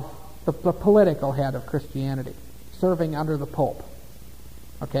of, the political head of Christianity, serving under the Pope.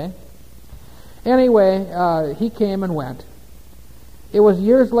 Okay? Anyway, he came and went. It was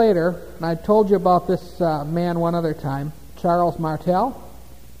years later, and I told you about this man one other time, Charles Martel.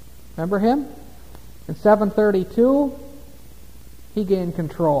 Remember him? In 732, he gained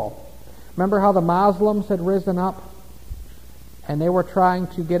control. Remember how the Muslims had risen up and they were trying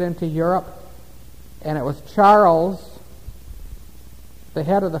to get into Europe? And it was Charles, the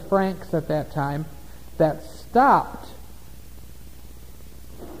head of the Franks at that time, that stopped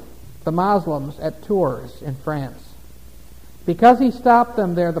the Muslims at Tours in France. Because he stopped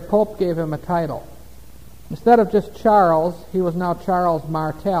them there, the Pope gave him a title. Instead of just Charles, he was now Charles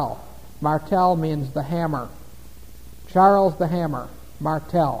Martel. Martel means the hammer. Charles the Hammer,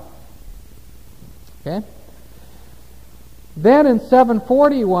 Martel. Okay? Then in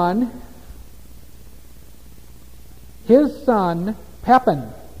 741, his son, Pepin,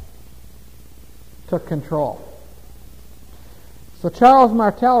 took control. So Charles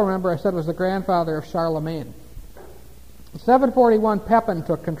Martel, remember I said, was the grandfather of Charlemagne. In 741, Pepin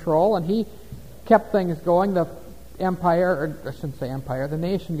took control, and he kept things going. The empire, or I shouldn't say empire, the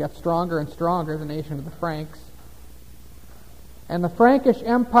nation got stronger and stronger, the nation of the Franks. And the Frankish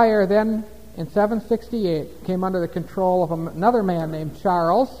Empire then, in 768, came under the control of another man named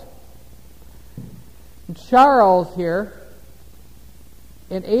Charles. And Charles here,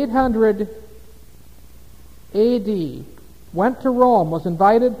 in 800 A.D., went to Rome, was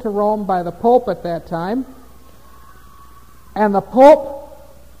invited to Rome by the Pope at that time. And the Pope,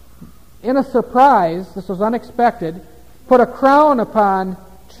 in a surprise, this was unexpected, put a crown upon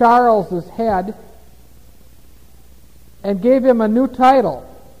Charles's head and gave him a new title.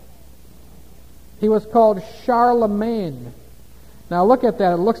 He was called Charlemagne. Now look at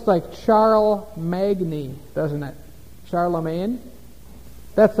that. It looks like Charles Magny, doesn't it? Charlemagne.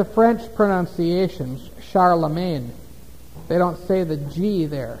 That's the French pronunciation, Charlemagne. They don't say the G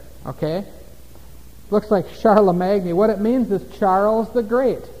there, okay? Looks like Charlemagne. What it means is Charles the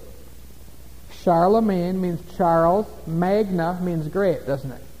Great. Charlemagne means Charles. Magna means great,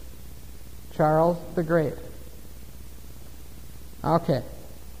 doesn't it? Charles the Great. Okay.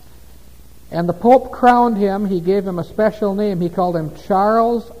 And the Pope crowned him. He gave him a special name. He called him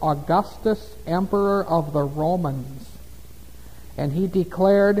Charles Augustus, Emperor of the Romans. And he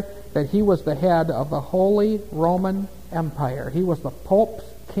declared that he was the head of the Holy Roman Empire. He was the Pope's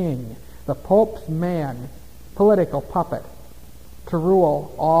king, the Pope's man, political puppet, to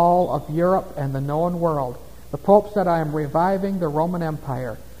rule all of Europe and the known world. The Pope said, I am reviving the Roman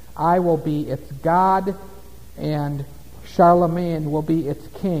Empire. I will be its God, and Charlemagne will be its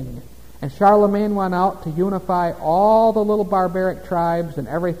king. And Charlemagne went out to unify all the little barbaric tribes and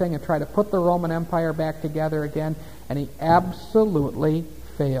everything and try to put the Roman Empire back together again, and he absolutely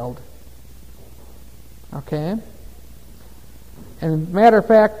failed. Okay? And matter of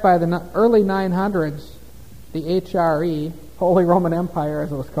fact, by the early 900s, the HRE, Holy Roman Empire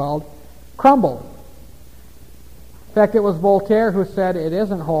as it was called, crumbled. In fact, it was Voltaire who said it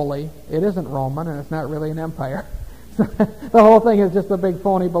isn't holy, it isn't Roman, and it's not really an empire. The whole thing is just a big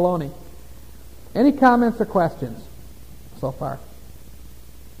phony baloney. Any comments or questions so far?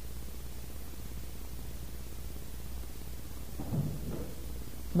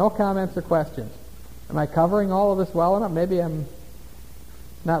 No comments or questions. Am I covering all of this well enough? Maybe I'm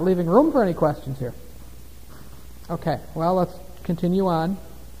not leaving room for any questions here. Okay, well, let's continue on.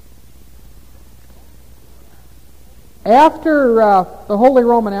 After the Holy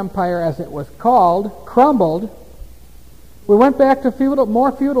Roman Empire, as it was called, crumbled, we went back to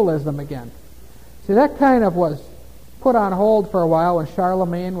more feudalism again. See, that kind of was put on hold for a while when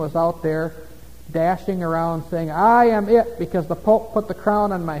Charlemagne was out there dashing around saying, "I am it," because the Pope put the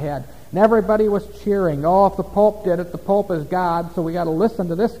crown on my head. And everybody was cheering, "Oh, if the Pope did it, the Pope is God, so we got to listen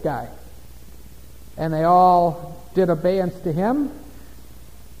to this guy." And they all did obeisance to him.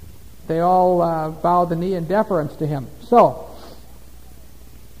 They all bowed the knee in deference to him. So,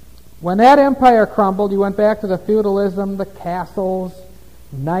 when that empire crumbled, you went back to the feudalism, the castles,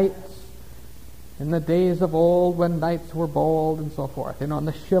 knights, in the days of old when knights were bold and so forth. And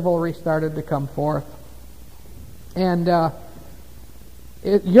the chivalry started to come forth. And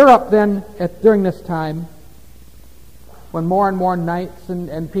Europe then, during this time, when more and more knights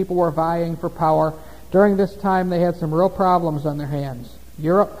and people were vying for power, during this time they had some real problems on their hands.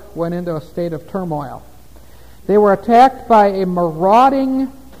 Europe went into a state of turmoil. They were attacked by a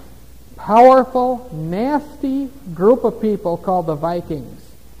marauding, powerful, nasty group of people called the Vikings.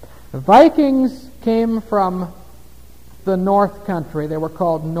 The Vikings came from the North Country. They were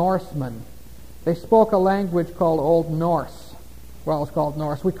called Norsemen. They spoke a language called Old Norse. Well, it's called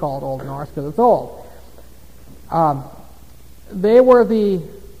Norse. We call it Old Norse because it's old. They were the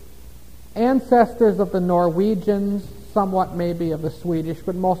ancestors of the Norwegians, somewhat maybe of the Swedish,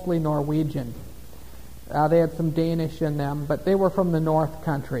 but mostly Norwegian. They had some Danish in them, but they were from the North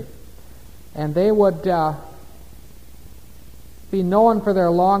Country. And they would be known for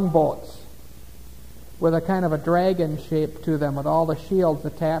their longboats with a kind of a dragon shape to them, with all the shields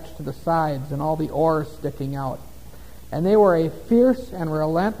attached to the sides and all the oars sticking out. And they were a fierce and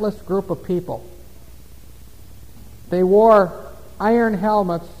relentless group of people. They wore iron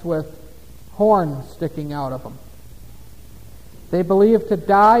helmets with horns sticking out of them. They believed to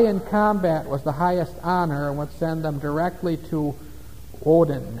die in combat was the highest honor and would send them directly to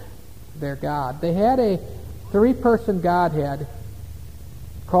Odin, their god. They had a three-person godhead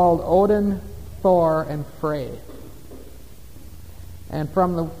called Odin, Thor, and Frey. And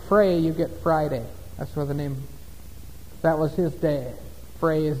from the Frey you get Friday. That's where the name, that was his day.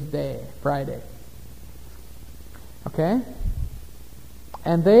 Frey's day, Friday. Okay?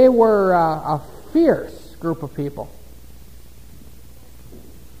 And they were a fierce group of people.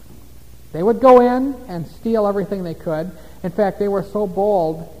 They would go in and steal everything they could. In fact, they were so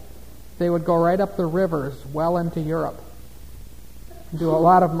bold, they would go right up the rivers well into Europe. Do a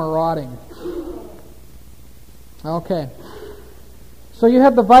lot of marauding. Okay. So you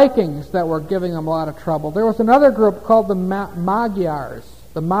had the Vikings that were giving them a lot of trouble. There was another group called the Magyars.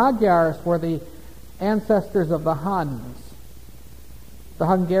 The Magyars were the ancestors of the Huns, the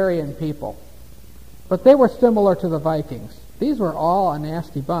Hungarian people. But they were similar to the Vikings. These were all a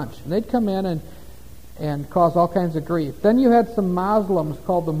nasty bunch. And they'd come in and cause all kinds of grief. Then you had some Muslims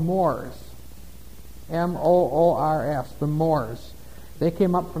called the Moors. M-O-O-R-S, the Moors. They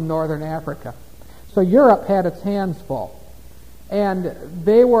came up from northern Africa. So Europe had its hands full. And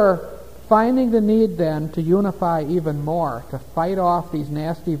they were finding the need then to unify even more, to fight off these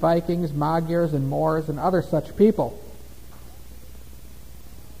nasty Vikings, Magyars, and Moors, and other such people.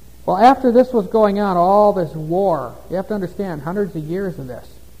 Well, after this was going on, all this war, you have to understand, hundreds of years of this.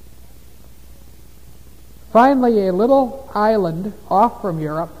 Finally, a little island off from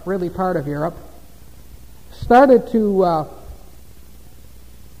Europe, really part of Europe, started to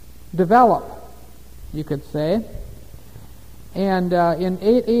develop, you could say. And in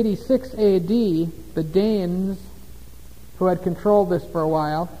 886 A.D., the Danes, who had controlled this for a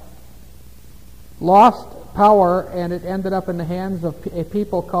while, lost power, and it ended up in the hands of a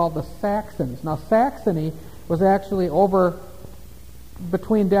people called the Saxons. Now, Saxony was actually over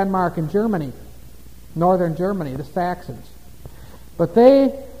between Denmark and Germany, northern Germany, the Saxons. But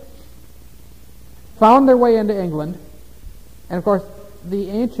they found their way into England, and of course, the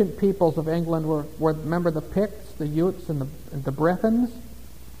ancient peoples of England were remember the Picts, the Utes, and the Britons.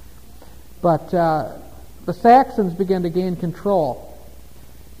 But the Saxons began to gain control.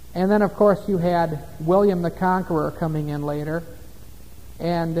 And then, of course, you had William the Conqueror coming in later.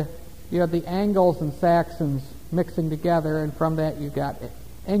 And you had the Angles and Saxons mixing together, and from that you got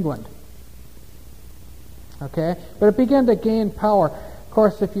England. Okay? But it began to gain power. Of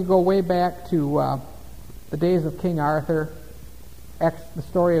course, if you go way back to the days of King Arthur, the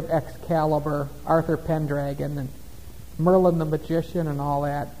story of Excalibur, Arthur Pendragon, and Merlin the Magician and all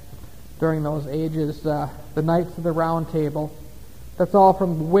that, during those ages, the Knights of the Round Table, that's all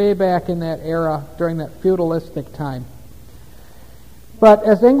from way back in that era, during that feudalistic time. But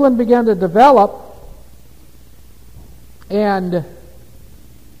as England began to develop and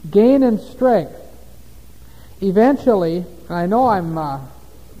gain in strength, eventually, and I know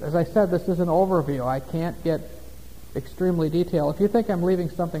as I said, this is an overview. I can't get extremely detailed. If you think I'm leaving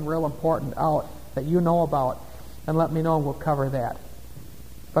something real important out that you know about, then let me know and we'll cover that.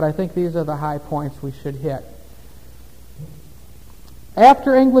 But I think these are the high points we should hit.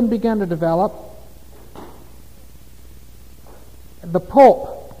 After England began to develop, the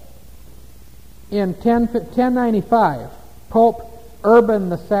Pope in 1095, Pope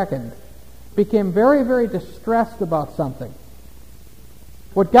Urban II, became very, very distressed about something.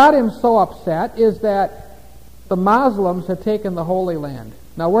 What got him so upset is that the Muslims had taken the Holy Land.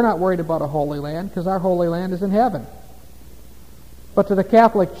 Now, we're not worried about a Holy Land because our Holy Land is in heaven. But to the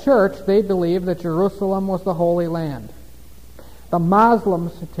Catholic Church, they believed that Jerusalem was the Holy Land. The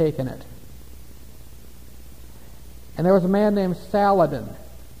Muslims had taken it. And there was a man named Saladin,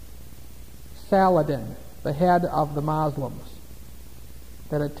 the head of the Muslims,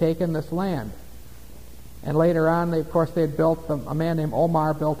 that had taken this land. And later on, a man named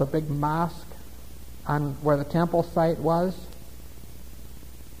Omar built a big mosque on where the temple site was,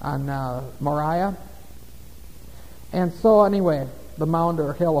 on Moriah. And so anyway, the mound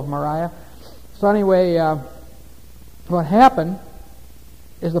or hill of Moriah. So anyway, what happened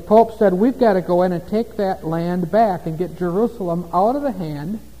is the Pope said, we've got to go in and take that land back and get Jerusalem out of the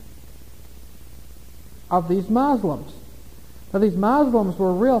hand of these Muslims. Now, these Muslims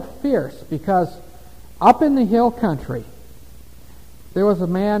were real fierce because up in the hill country, there was a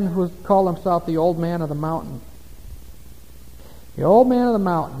man who called himself the Old Man of the Mountain. The Old Man of the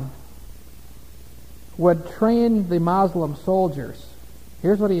Mountain would train the Muslim soldiers.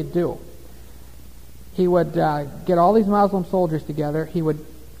 Here's what he'd do. He would get all these Muslim soldiers together. He would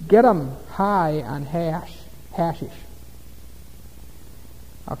get them high on hashish.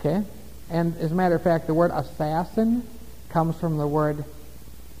 Okay? And as a matter of fact, the word assassin comes from the word,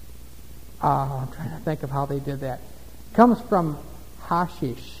 I'm trying to think of how they did that. Comes from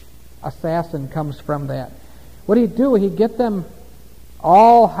hashish. Assassin comes from that. What he'd do, he'd get them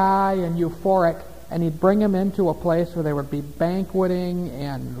all high and euphoric, and he'd bring them into a place where there would be banqueting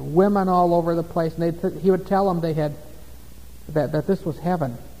and women all over the place. And he would tell them that this was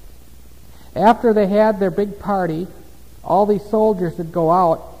heaven. After they had their big party, all these soldiers would go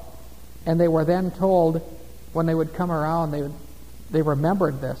out, and they were then told when they would come around, they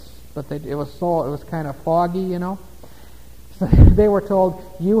remembered this, but it was kind of foggy, you know. So they were told,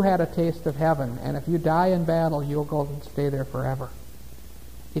 you had a taste of heaven, and if you die in battle, you'll go and stay there forever.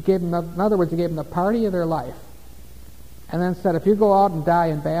 In other words, he gave them the party of their life, and then said, if you go out and die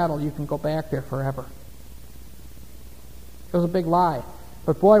in battle, you can go back there forever. It was a big lie,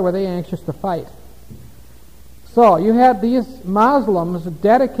 but boy, were they anxious to fight. So you had these Muslims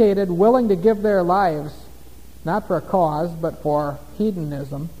dedicated, willing to give their lives, not for a cause, but for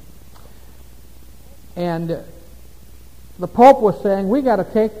hedonism. And the Pope was saying, we got to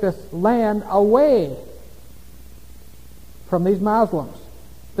take this land away from these Muslims.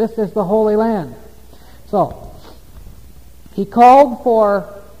 This is the Holy Land. So he called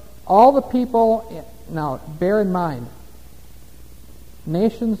for all the people. Now, bear in mind,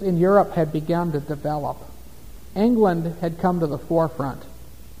 nations in Europe had begun to develop. England had come to the forefront.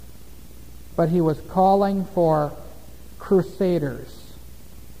 But he was calling for crusaders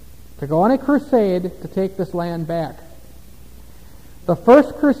to go on a crusade to take this land back. The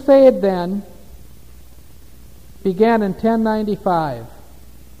first crusade then began in 1095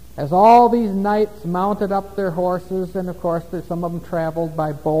 as all these knights mounted up their horses, and of course some of them traveled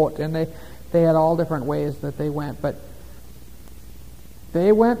by boat, and they had all different ways that they went. But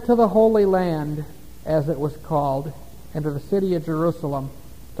they went to the Holy Land, as it was called, and to the city of Jerusalem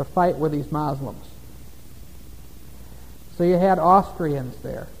to fight with these Muslims. So you had Austrians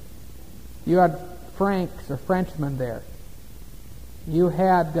there. You had Franks or Frenchmen there. You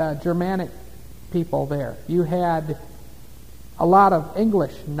had Germanic people there. You had a lot of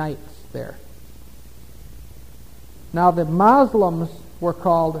English knights there. Now the Muslims were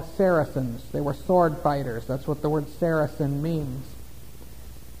called Saracens. They were sword fighters. That's what the word Saracen means.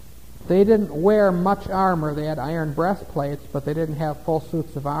 They didn't wear much armor. They had iron breastplates, but they didn't have full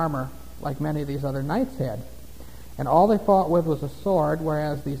suits of armor like many of these other knights had. And all they fought with was a sword,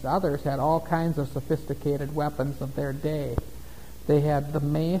 whereas these others had all kinds of sophisticated weapons of their day. They had the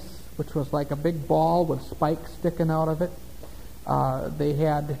mace, which was like a big ball with spikes sticking out of it. They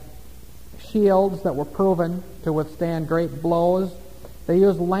had shields that were proven to withstand great blows. They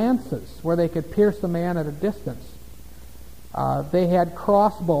used lances where they could pierce a man at a distance. They had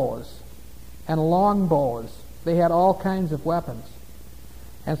crossbows and longbows. They had all kinds of weapons.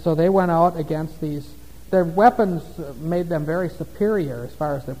 And so they went out against these. Their weapons made them very superior as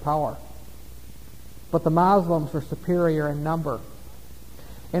far as their power. but the Muslims were superior in number.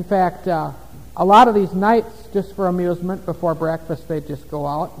 In fact, a lot of these nights, just for amusement, before breakfast, they'd just go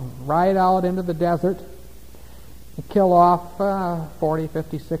out and ride out into the desert and kill off 40,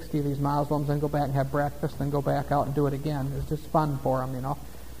 50, 60 of these Muslims and go back and have breakfast and go back out and do it again. It was just fun for them, you know.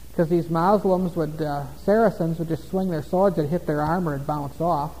 Because these Muslims Saracens would just swing their swords and hit their armor and bounce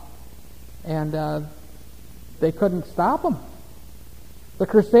off. And they couldn't stop them. The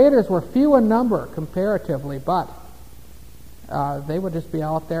Crusaders were few in number comparatively, but they would just be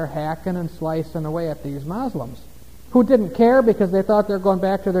out there hacking and slicing away at these Muslims, who didn't care because they thought they were going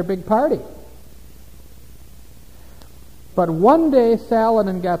back to their big party. But one day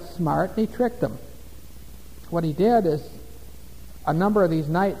Saladin got smart and he tricked them. What he did is a lot of these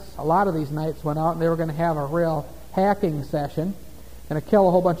knights went out and they were going to have a real hacking session and to kill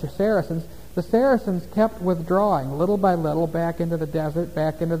a whole bunch of Saracens. The Saracens kept withdrawing little by little back into the desert,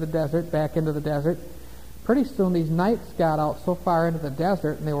 back into the desert, back into the desert. Pretty soon these knights got out so far into the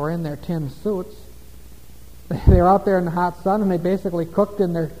desert and they were in their tin suits. They were out there in the hot sun and they basically cooked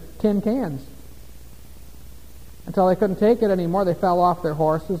in their tin cans. Until they couldn't take it anymore, they fell off their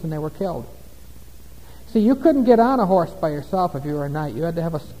horses and they were killed. See, you couldn't get on a horse by yourself if you were a knight. You had to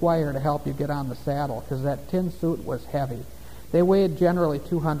have a squire to help you get on the saddle because that tin suit was heavy. They weighed generally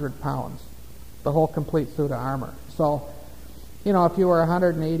 200 pounds, the whole complete suit of armor. So, you know, if you were a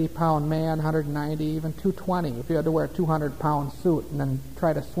 180-pound man, 190, even 220, if you had to wear a 200-pound suit and then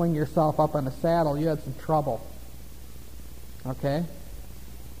try to swing yourself up on the saddle, you had some trouble. Okay?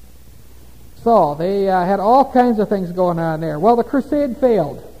 So, they had all kinds of things going on there. Well, the crusade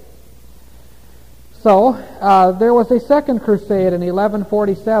failed. So, there was a second crusade in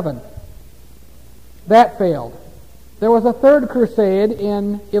 1147. That failed. There was a third crusade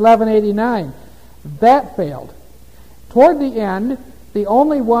in 1189. That failed. Toward the end, the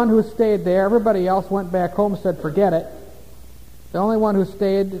only one who stayed there, everybody else went back home and said, forget it. The only one who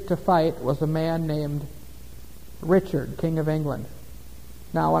stayed to fight was a man named Richard, King of England.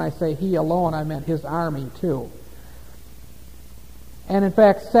 Now, when I say he alone, I meant his army too. And in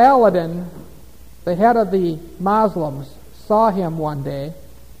fact, Saladin, the head of the Muslims, saw him one day,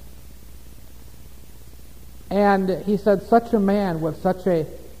 and he said, such a man with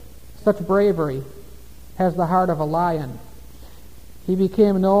such bravery has the heart of a lion. He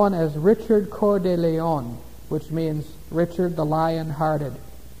became known as Richard Coeur de Lion, which means Richard the Lion-Hearted.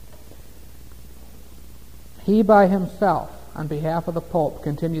 He by himself, on behalf of the Pope,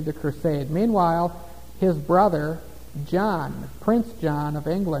 continued the crusade. Meanwhile, his brother, John, Prince John of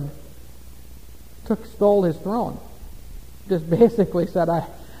England, stole his throne. Just basically said,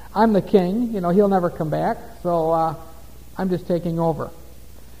 I'm the king, he'll never come back, so I'm just taking over.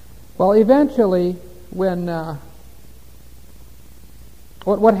 Well, eventually, when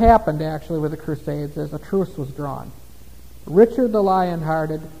what happened actually with the Crusades is a truce was drawn. Richard the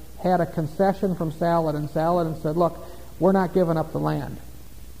Lion-Hearted had a concession from Saladin. Saladin said, look, we're not giving up the land.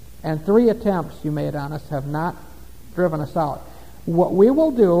 And 3 attempts you made on us have not driven us out. What we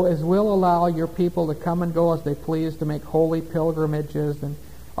will do is we'll allow your people to come and go as they please, to make holy pilgrimages and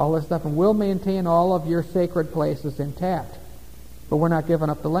all this stuff, and we'll maintain all of your sacred places intact. But we're not giving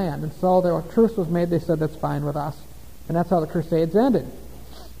up the land. And so a truce was made. They said, that's fine with us. And that's how the Crusades ended.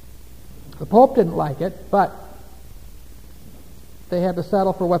 The Pope didn't like it, but they had to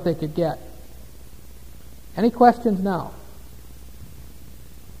settle for what they could get. Any questions now?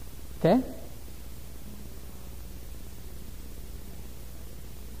 Okay?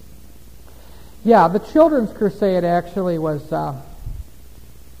 Yeah, the Children's Crusade actually was,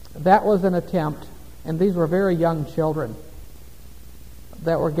 that was an attempt, and these were very young children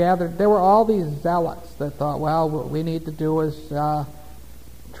that were gathered. There were all these zealots that thought, well, what we need to do is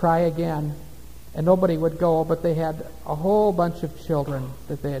try again. And nobody would go, but they had a whole bunch of children,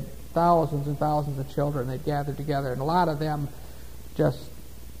 that they had thousands and thousands of children they'd gathered together. And a lot of them just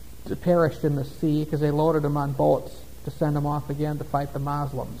perished in the sea because they loaded them on boats to send them off again to fight the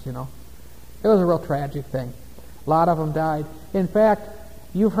Muslims, It was a real tragic thing. A lot of them died. In fact,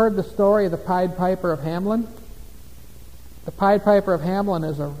 you've heard the story of the Pied Piper of Hamelin? The Pied Piper of Hamelin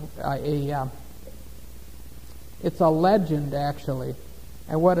is it's a legend, actually.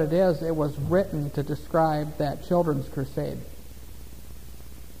 And what it is, it was written to describe that children's crusade.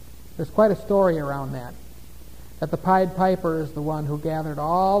 There's quite a story around that. That the Pied Piper is the one who gathered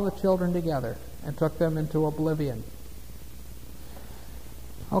all the children together and took them into oblivion.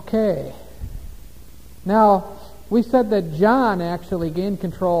 Okay. Now, we said that John actually gained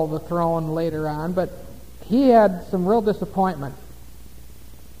control of the throne later on, but he had some real disappointment.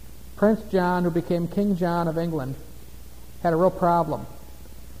 Prince John, who became King John of England, had a real problem.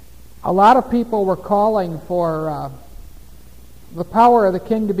 a lot of people were calling for the power of the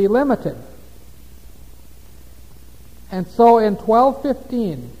king to be limited. And so in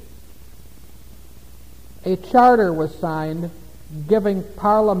 1215, a charter was signed giving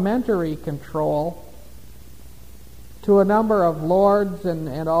parliamentary control to a number of lords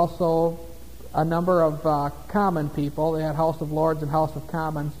and also a number of common people. They had House of Lords and House of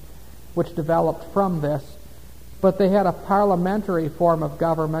Commons, which developed from this. But they had a parliamentary form of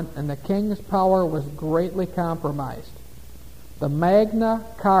government, and the king's power was greatly compromised. The Magna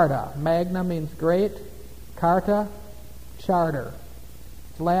Carta, Magna means great, Carta, charter.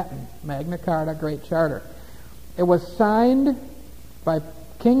 It's Latin, Magna Carta, Great Charter. It was signed by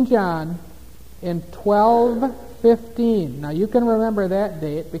King John in 1215. Now you can remember that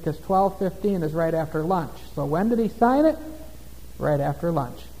date because 1215 is right after lunch. So when did he sign it? Right after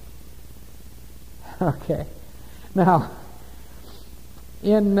lunch. Okay. Now,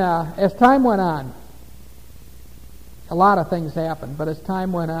 as time went on, a lot of things happened, but as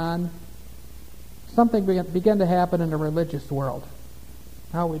time went on, something began to happen in the religious world.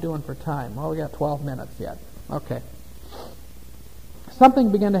 How are we doing for time? Well, we got 12 minutes yet. Okay.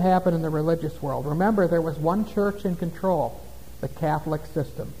 Something began to happen in the religious world. Remember, there was one church in control, the Catholic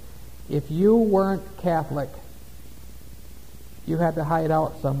system. If you weren't Catholic, you had to hide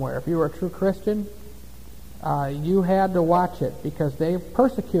out somewhere. If you were a true Christian, you had to watch it because they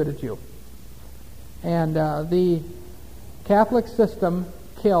persecuted you. And the Catholic system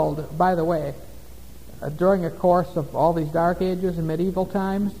killed, by the way, during the course of all these dark ages and medieval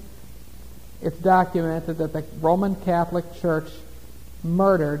times, it's documented that the Roman Catholic Church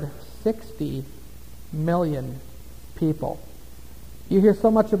murdered 60 million people. You hear so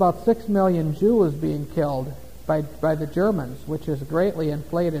much about 6 million Jews being killed by the Germans, which is a greatly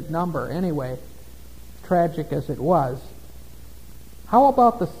inflated number anyway, tragic as it was. How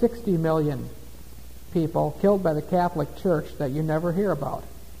about the 60 million people killed by the Catholic Church that you never hear about?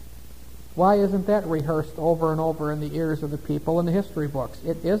 Why isn't that rehearsed over and over in the ears of the people in the history books?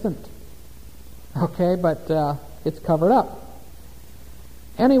 It isn't. Okay, but it's covered up.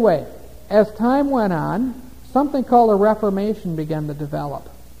 Anyway, as time went on, something called a Reformation began to develop.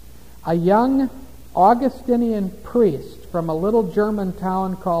 A young Augustinian priest from a little German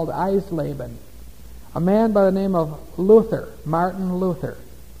town called Eisleben, a man by the name of Luther, Martin Luther,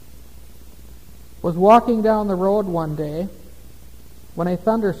 was walking down the road one day when a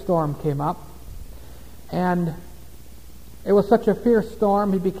thunderstorm came up, and it was such a fierce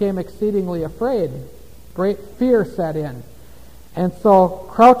storm he became exceedingly afraid. Great fear set in. And so,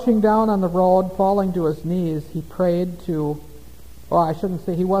 crouching down on the road, falling to his knees, he prayed to, well, I shouldn't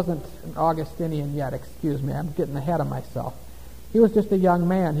say he wasn't an Augustinian yet, excuse me, I'm getting ahead of myself. He was just a young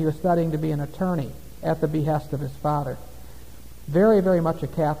man. He was studying to be an attorney at the behest of his father. Very, very much a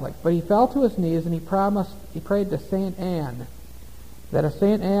Catholic. But he fell to his knees and he prayed to St. Anne, that if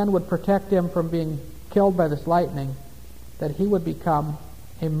St. Anne would protect him from being killed by this lightning, that he would become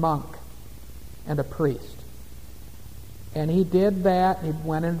a monk and a priest. And he did that. He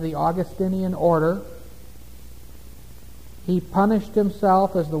went into the Augustinian order. He punished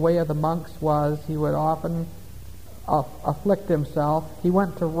himself as the way of the monks was. He would often afflict himself. He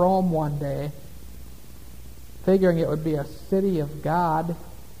went to Rome one day, figuring it would be a city of God,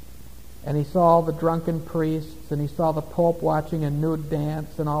 and he saw all the drunken priests, and he saw the Pope watching a nude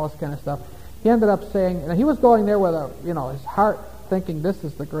dance and all this kind of stuff. He ended up saying, and he was going there with his heart thinking this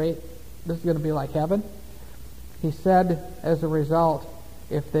is going to be like heaven. He said, as a result,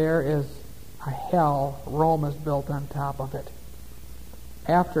 if there is a hell, Rome is built on top of it.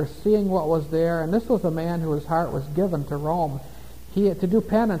 After seeing what was there, and this was a man whose heart was given to Rome, to do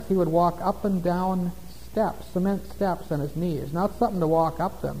penance, he would walk up and down steps, cement steps on his knees. Not something to walk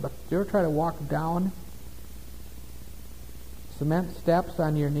up them, but do you ever try to walk down cement steps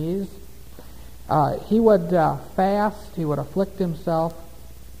on your knees? He would fast, he would afflict himself,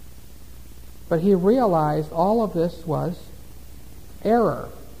 but he realized all of this was error.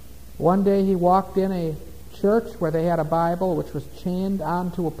 One day he walked in a church where they had a Bible which was chained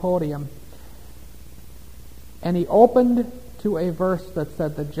onto a podium, and he opened to a verse that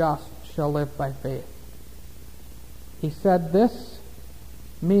said, "The just shall live by faith." He said, this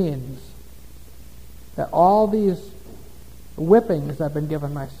means that all these whippings I've been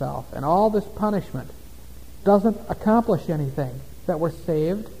giving myself and all this punishment doesn't accomplish anything, that we're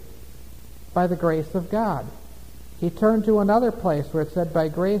saved by the grace of God. He turned to another place where it said, "By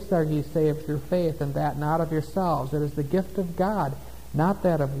grace are ye saved through faith, and that not of yourselves. It is the gift of God, not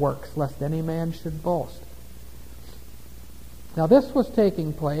that of works, lest any man should boast." Now this was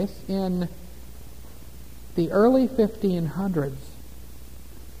taking place in the early 1500s.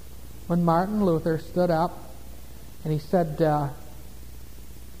 when Martin Luther stood up, and he said,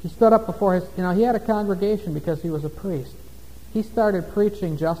 he stood up before his, he had a congregation because he was a priest. He started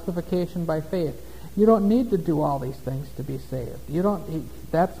preaching justification by faith. You don't need to do all these things to be saved.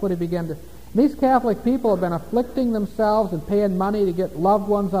 That's what he began to. These Catholic people have been afflicting themselves and paying money to get loved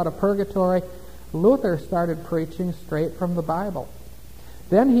ones out of purgatory. Luther started preaching straight from the Bible.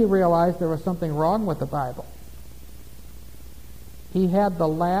 Then he realized there was something wrong with the Bible. He had the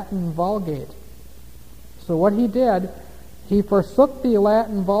Latin Vulgate. So what he did, he forsook the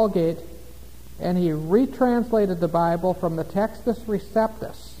Latin Vulgate and he retranslated the Bible from the Textus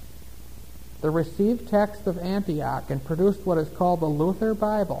Receptus, the received text of Antioch, and produced what is called the Luther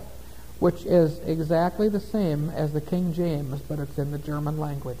Bible, which is exactly the same as the King James, but it's in the German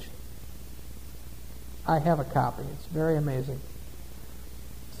language. I have a copy. It's very amazing.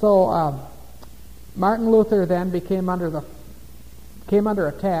 So Martin Luther then came under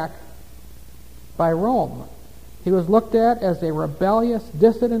attack by Rome. He was looked at as a rebellious,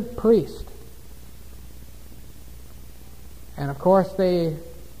 dissident priest. And of course they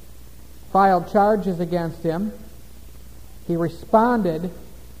filed charges against him. He responded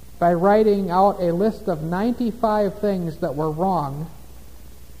by writing out a list of 95 things that were wrong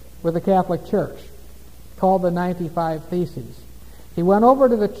with the Catholic Church, called the 95 Theses. He went over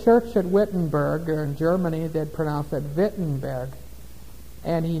to the church at Wittenberg, or in Germany they'd pronounce it Wittenberg,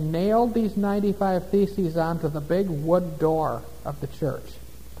 and he nailed these 95 Theses onto the big wood door of the church.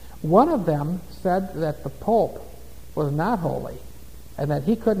 One of them said that the Pope was not holy, and that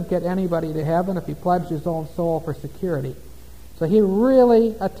he couldn't get anybody to heaven if he pledged his own soul for security. So he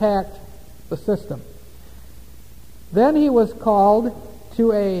really attacked the system. Then he was called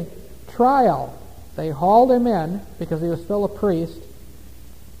to a trial. They hauled him in because he was still a priest.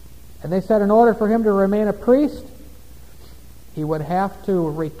 And they said in order for him to remain a priest, he would have to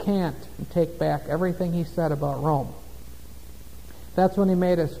recant and take back everything he said about Rome. That's when he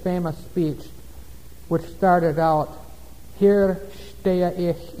made his famous speech, which started out, Hier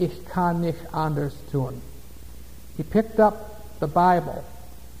stehe ich kann nicht anders tun. He picked up the Bible,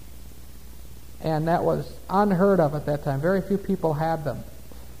 and that was unheard of at that time. Very few people had them.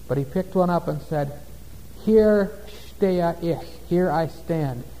 But he picked one up and said, Hier stehe ich, here I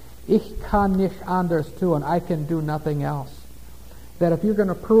stand. Ich kann nicht anders tun, I can do nothing else. That if you're going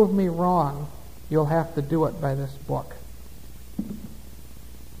to prove me wrong, you'll have to do it by this book.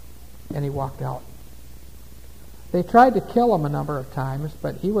 And he walked out. They tried to kill him a number of times,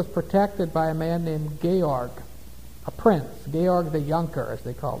 but he was protected by a man named Georg, a prince, Georg the Junker, as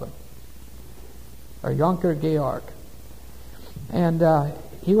they called him, or Junker Georg. And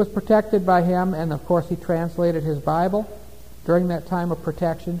he was protected by him, and of course he translated his Bible during that time of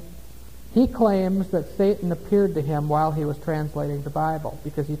protection. He claims that Satan appeared to him while he was translating the Bible,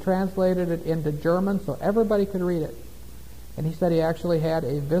 because he translated it into German so everybody could read it. And he said he actually had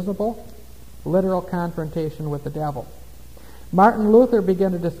a visible, literal confrontation with the devil. Martin Luther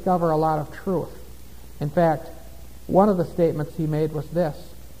began to discover a lot of truth. In fact, one of the statements he made was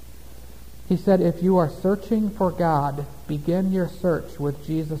this. He said, if you are searching for God, begin your search with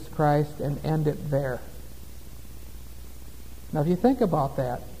Jesus Christ and end it there. Now, if you think about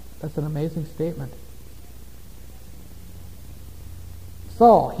that, that's an amazing statement.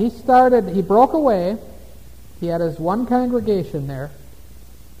 So, he broke away. He had his one congregation there.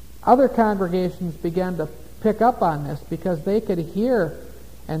 Other congregations began to pick up on this because they could hear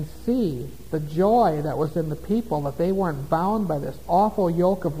and see the joy that was in the people, that they weren't bound by this awful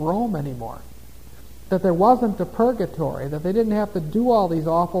yoke of Rome anymore, that there wasn't a purgatory, that they didn't have to do all these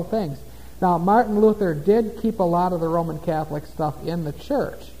awful things. Now, Martin Luther did keep a lot of the Roman Catholic stuff in the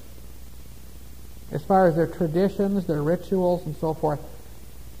church, as far as their traditions, their rituals, and so forth.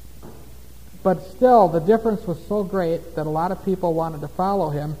 But still, the difference was so great that a lot of people wanted to follow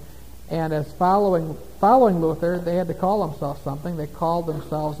him, and as following Luther, they had to call themselves something. They called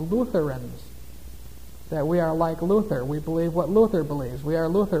themselves Lutherans. That we are like Luther. We believe what Luther believes. We are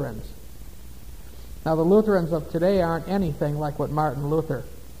Lutherans. Now, the Lutherans of today aren't anything like what Martin Luther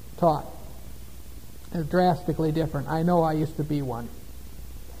taught. They're drastically different. I know I used to be one.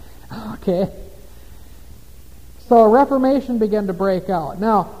 Okay. So a Reformation began to break out.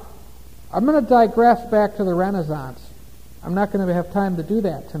 Now, I'm going to digress back to the Renaissance. I'm not going to have time to do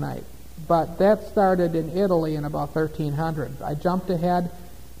that tonight. But that started in Italy in about 1300. I jumped ahead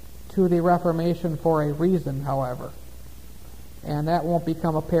to the Reformation for a reason, however. And that won't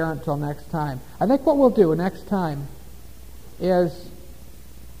become apparent till next time. I think what we'll do next time is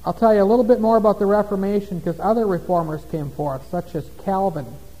I'll tell you a little bit more about the Reformation, because other reformers came forth, such as Calvin,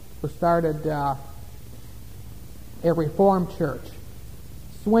 who started a Reformed church.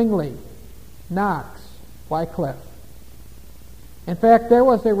 Zwingli, Knox, Wycliffe. In fact, there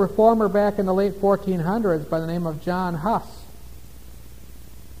was a reformer back in the late 1400s by the name of John Huss.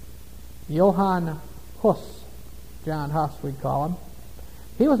 Johann Huss. John Huss, we'd call him.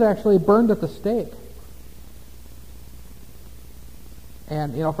 He was actually burned at the stake.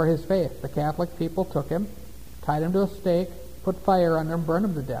 And, for his faith, the Catholic people took him, tied him to a stake, put fire under him, burned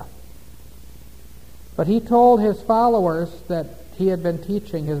him to death. But he told his followers that he had been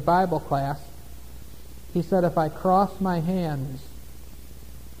teaching his Bible class. He said, if I cross my hands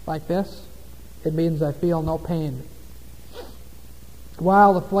like this, it means I feel no pain.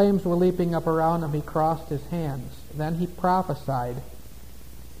 While the flames were leaping up around him, he crossed his hands. Then he prophesied.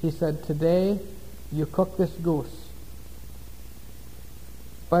 He said, today you cook this goose,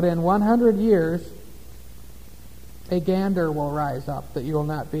 but in 100 years a gander will rise up that you will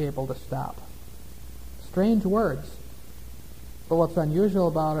not be able to stop. Strange words. But what's unusual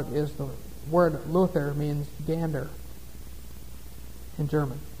about it is the word Luther means gander in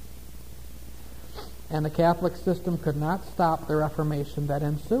German. And the Catholic system could not stop the Reformation that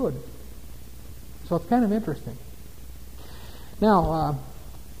ensued. So it's kind of interesting. Now,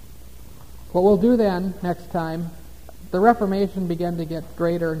 what we'll do then next time, the Reformation began to get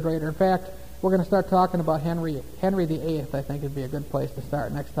greater and greater. In fact, we're going to start talking about Henry VIII. I think would be a good place to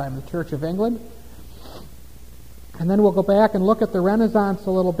start next time, the Church of England. And then we'll go back and look at the Renaissance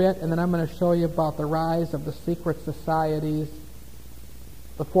a little bit, and then I'm going to show you about the rise of the secret societies,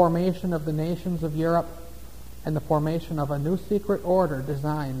 the formation of the nations of Europe, and the formation of a new secret order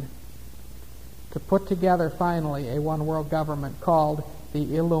designed to put together finally a one world government called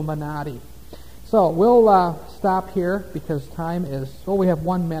the Illuminati. So we'll stop here because time is, we have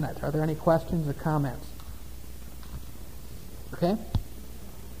 1 minute. Are there any questions or comments? Okay?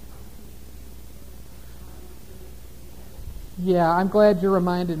 Yeah, I'm glad you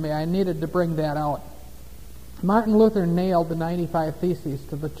reminded me. I needed to bring that out. Martin Luther nailed the 95 Theses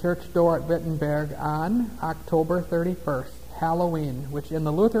to the church door at Wittenberg on October 31st, Halloween, which in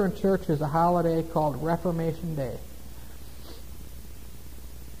the Lutheran Church is a holiday called Reformation Day.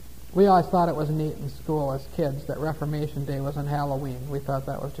 We always thought it was neat in school as kids that Reformation Day was on Halloween. We thought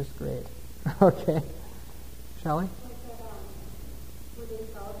that was just great. Okay. Shelley? Were they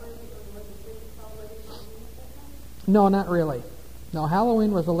celebrating, or was the church celebrating Halloween at that time? No, not really. No,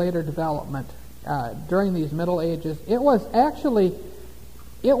 Halloween was a later development. During these Middle Ages, it was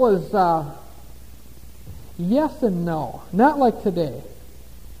yes and no. Not like today.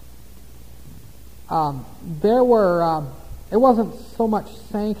 It wasn't so much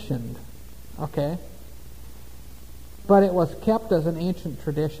sanctioned, okay? But it was kept as an ancient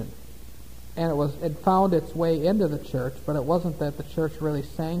tradition. And it found its way into the church, but it wasn't that the church really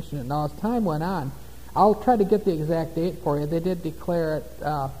sanctioned it. Now, as time went on, I'll try to get the exact date for you. They did declare it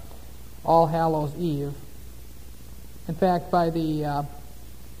All Hallows Eve. In fact, by the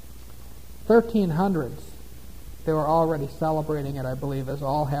 1300s, they were already celebrating it, I believe, as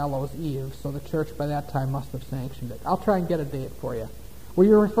All Hallows Eve, so the church by that time must have sanctioned it. I'll try and get a date for you. Were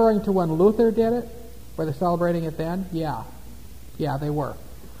you referring to when Luther did it? Were they celebrating it then? Yeah. Yeah, they were.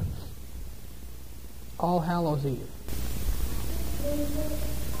 All Hallows Eve.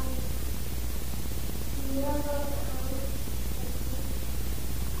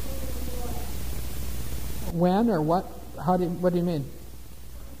 When or what? What do you mean?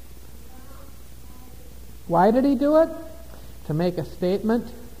 Why did he do it? To make a statement.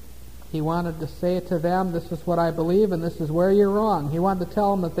 He wanted to say to them, this is what I believe and this is where you're wrong. He wanted to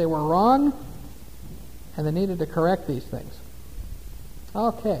tell them that they were wrong and they needed to correct these things.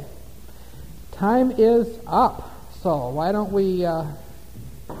 Okay. Time is up. So why don't we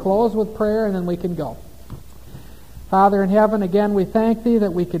close with prayer and then we can go. Father in heaven, again we thank Thee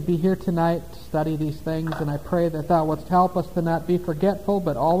that we could be here tonight to study these things, and I pray that Thou wouldst help us to not be forgetful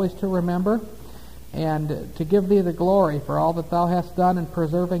but always to remember, and to give Thee the glory for all that Thou hast done in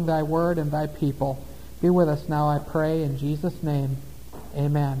preserving Thy word and Thy people. Be with us now, I pray, in Jesus' name.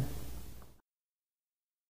 Amen.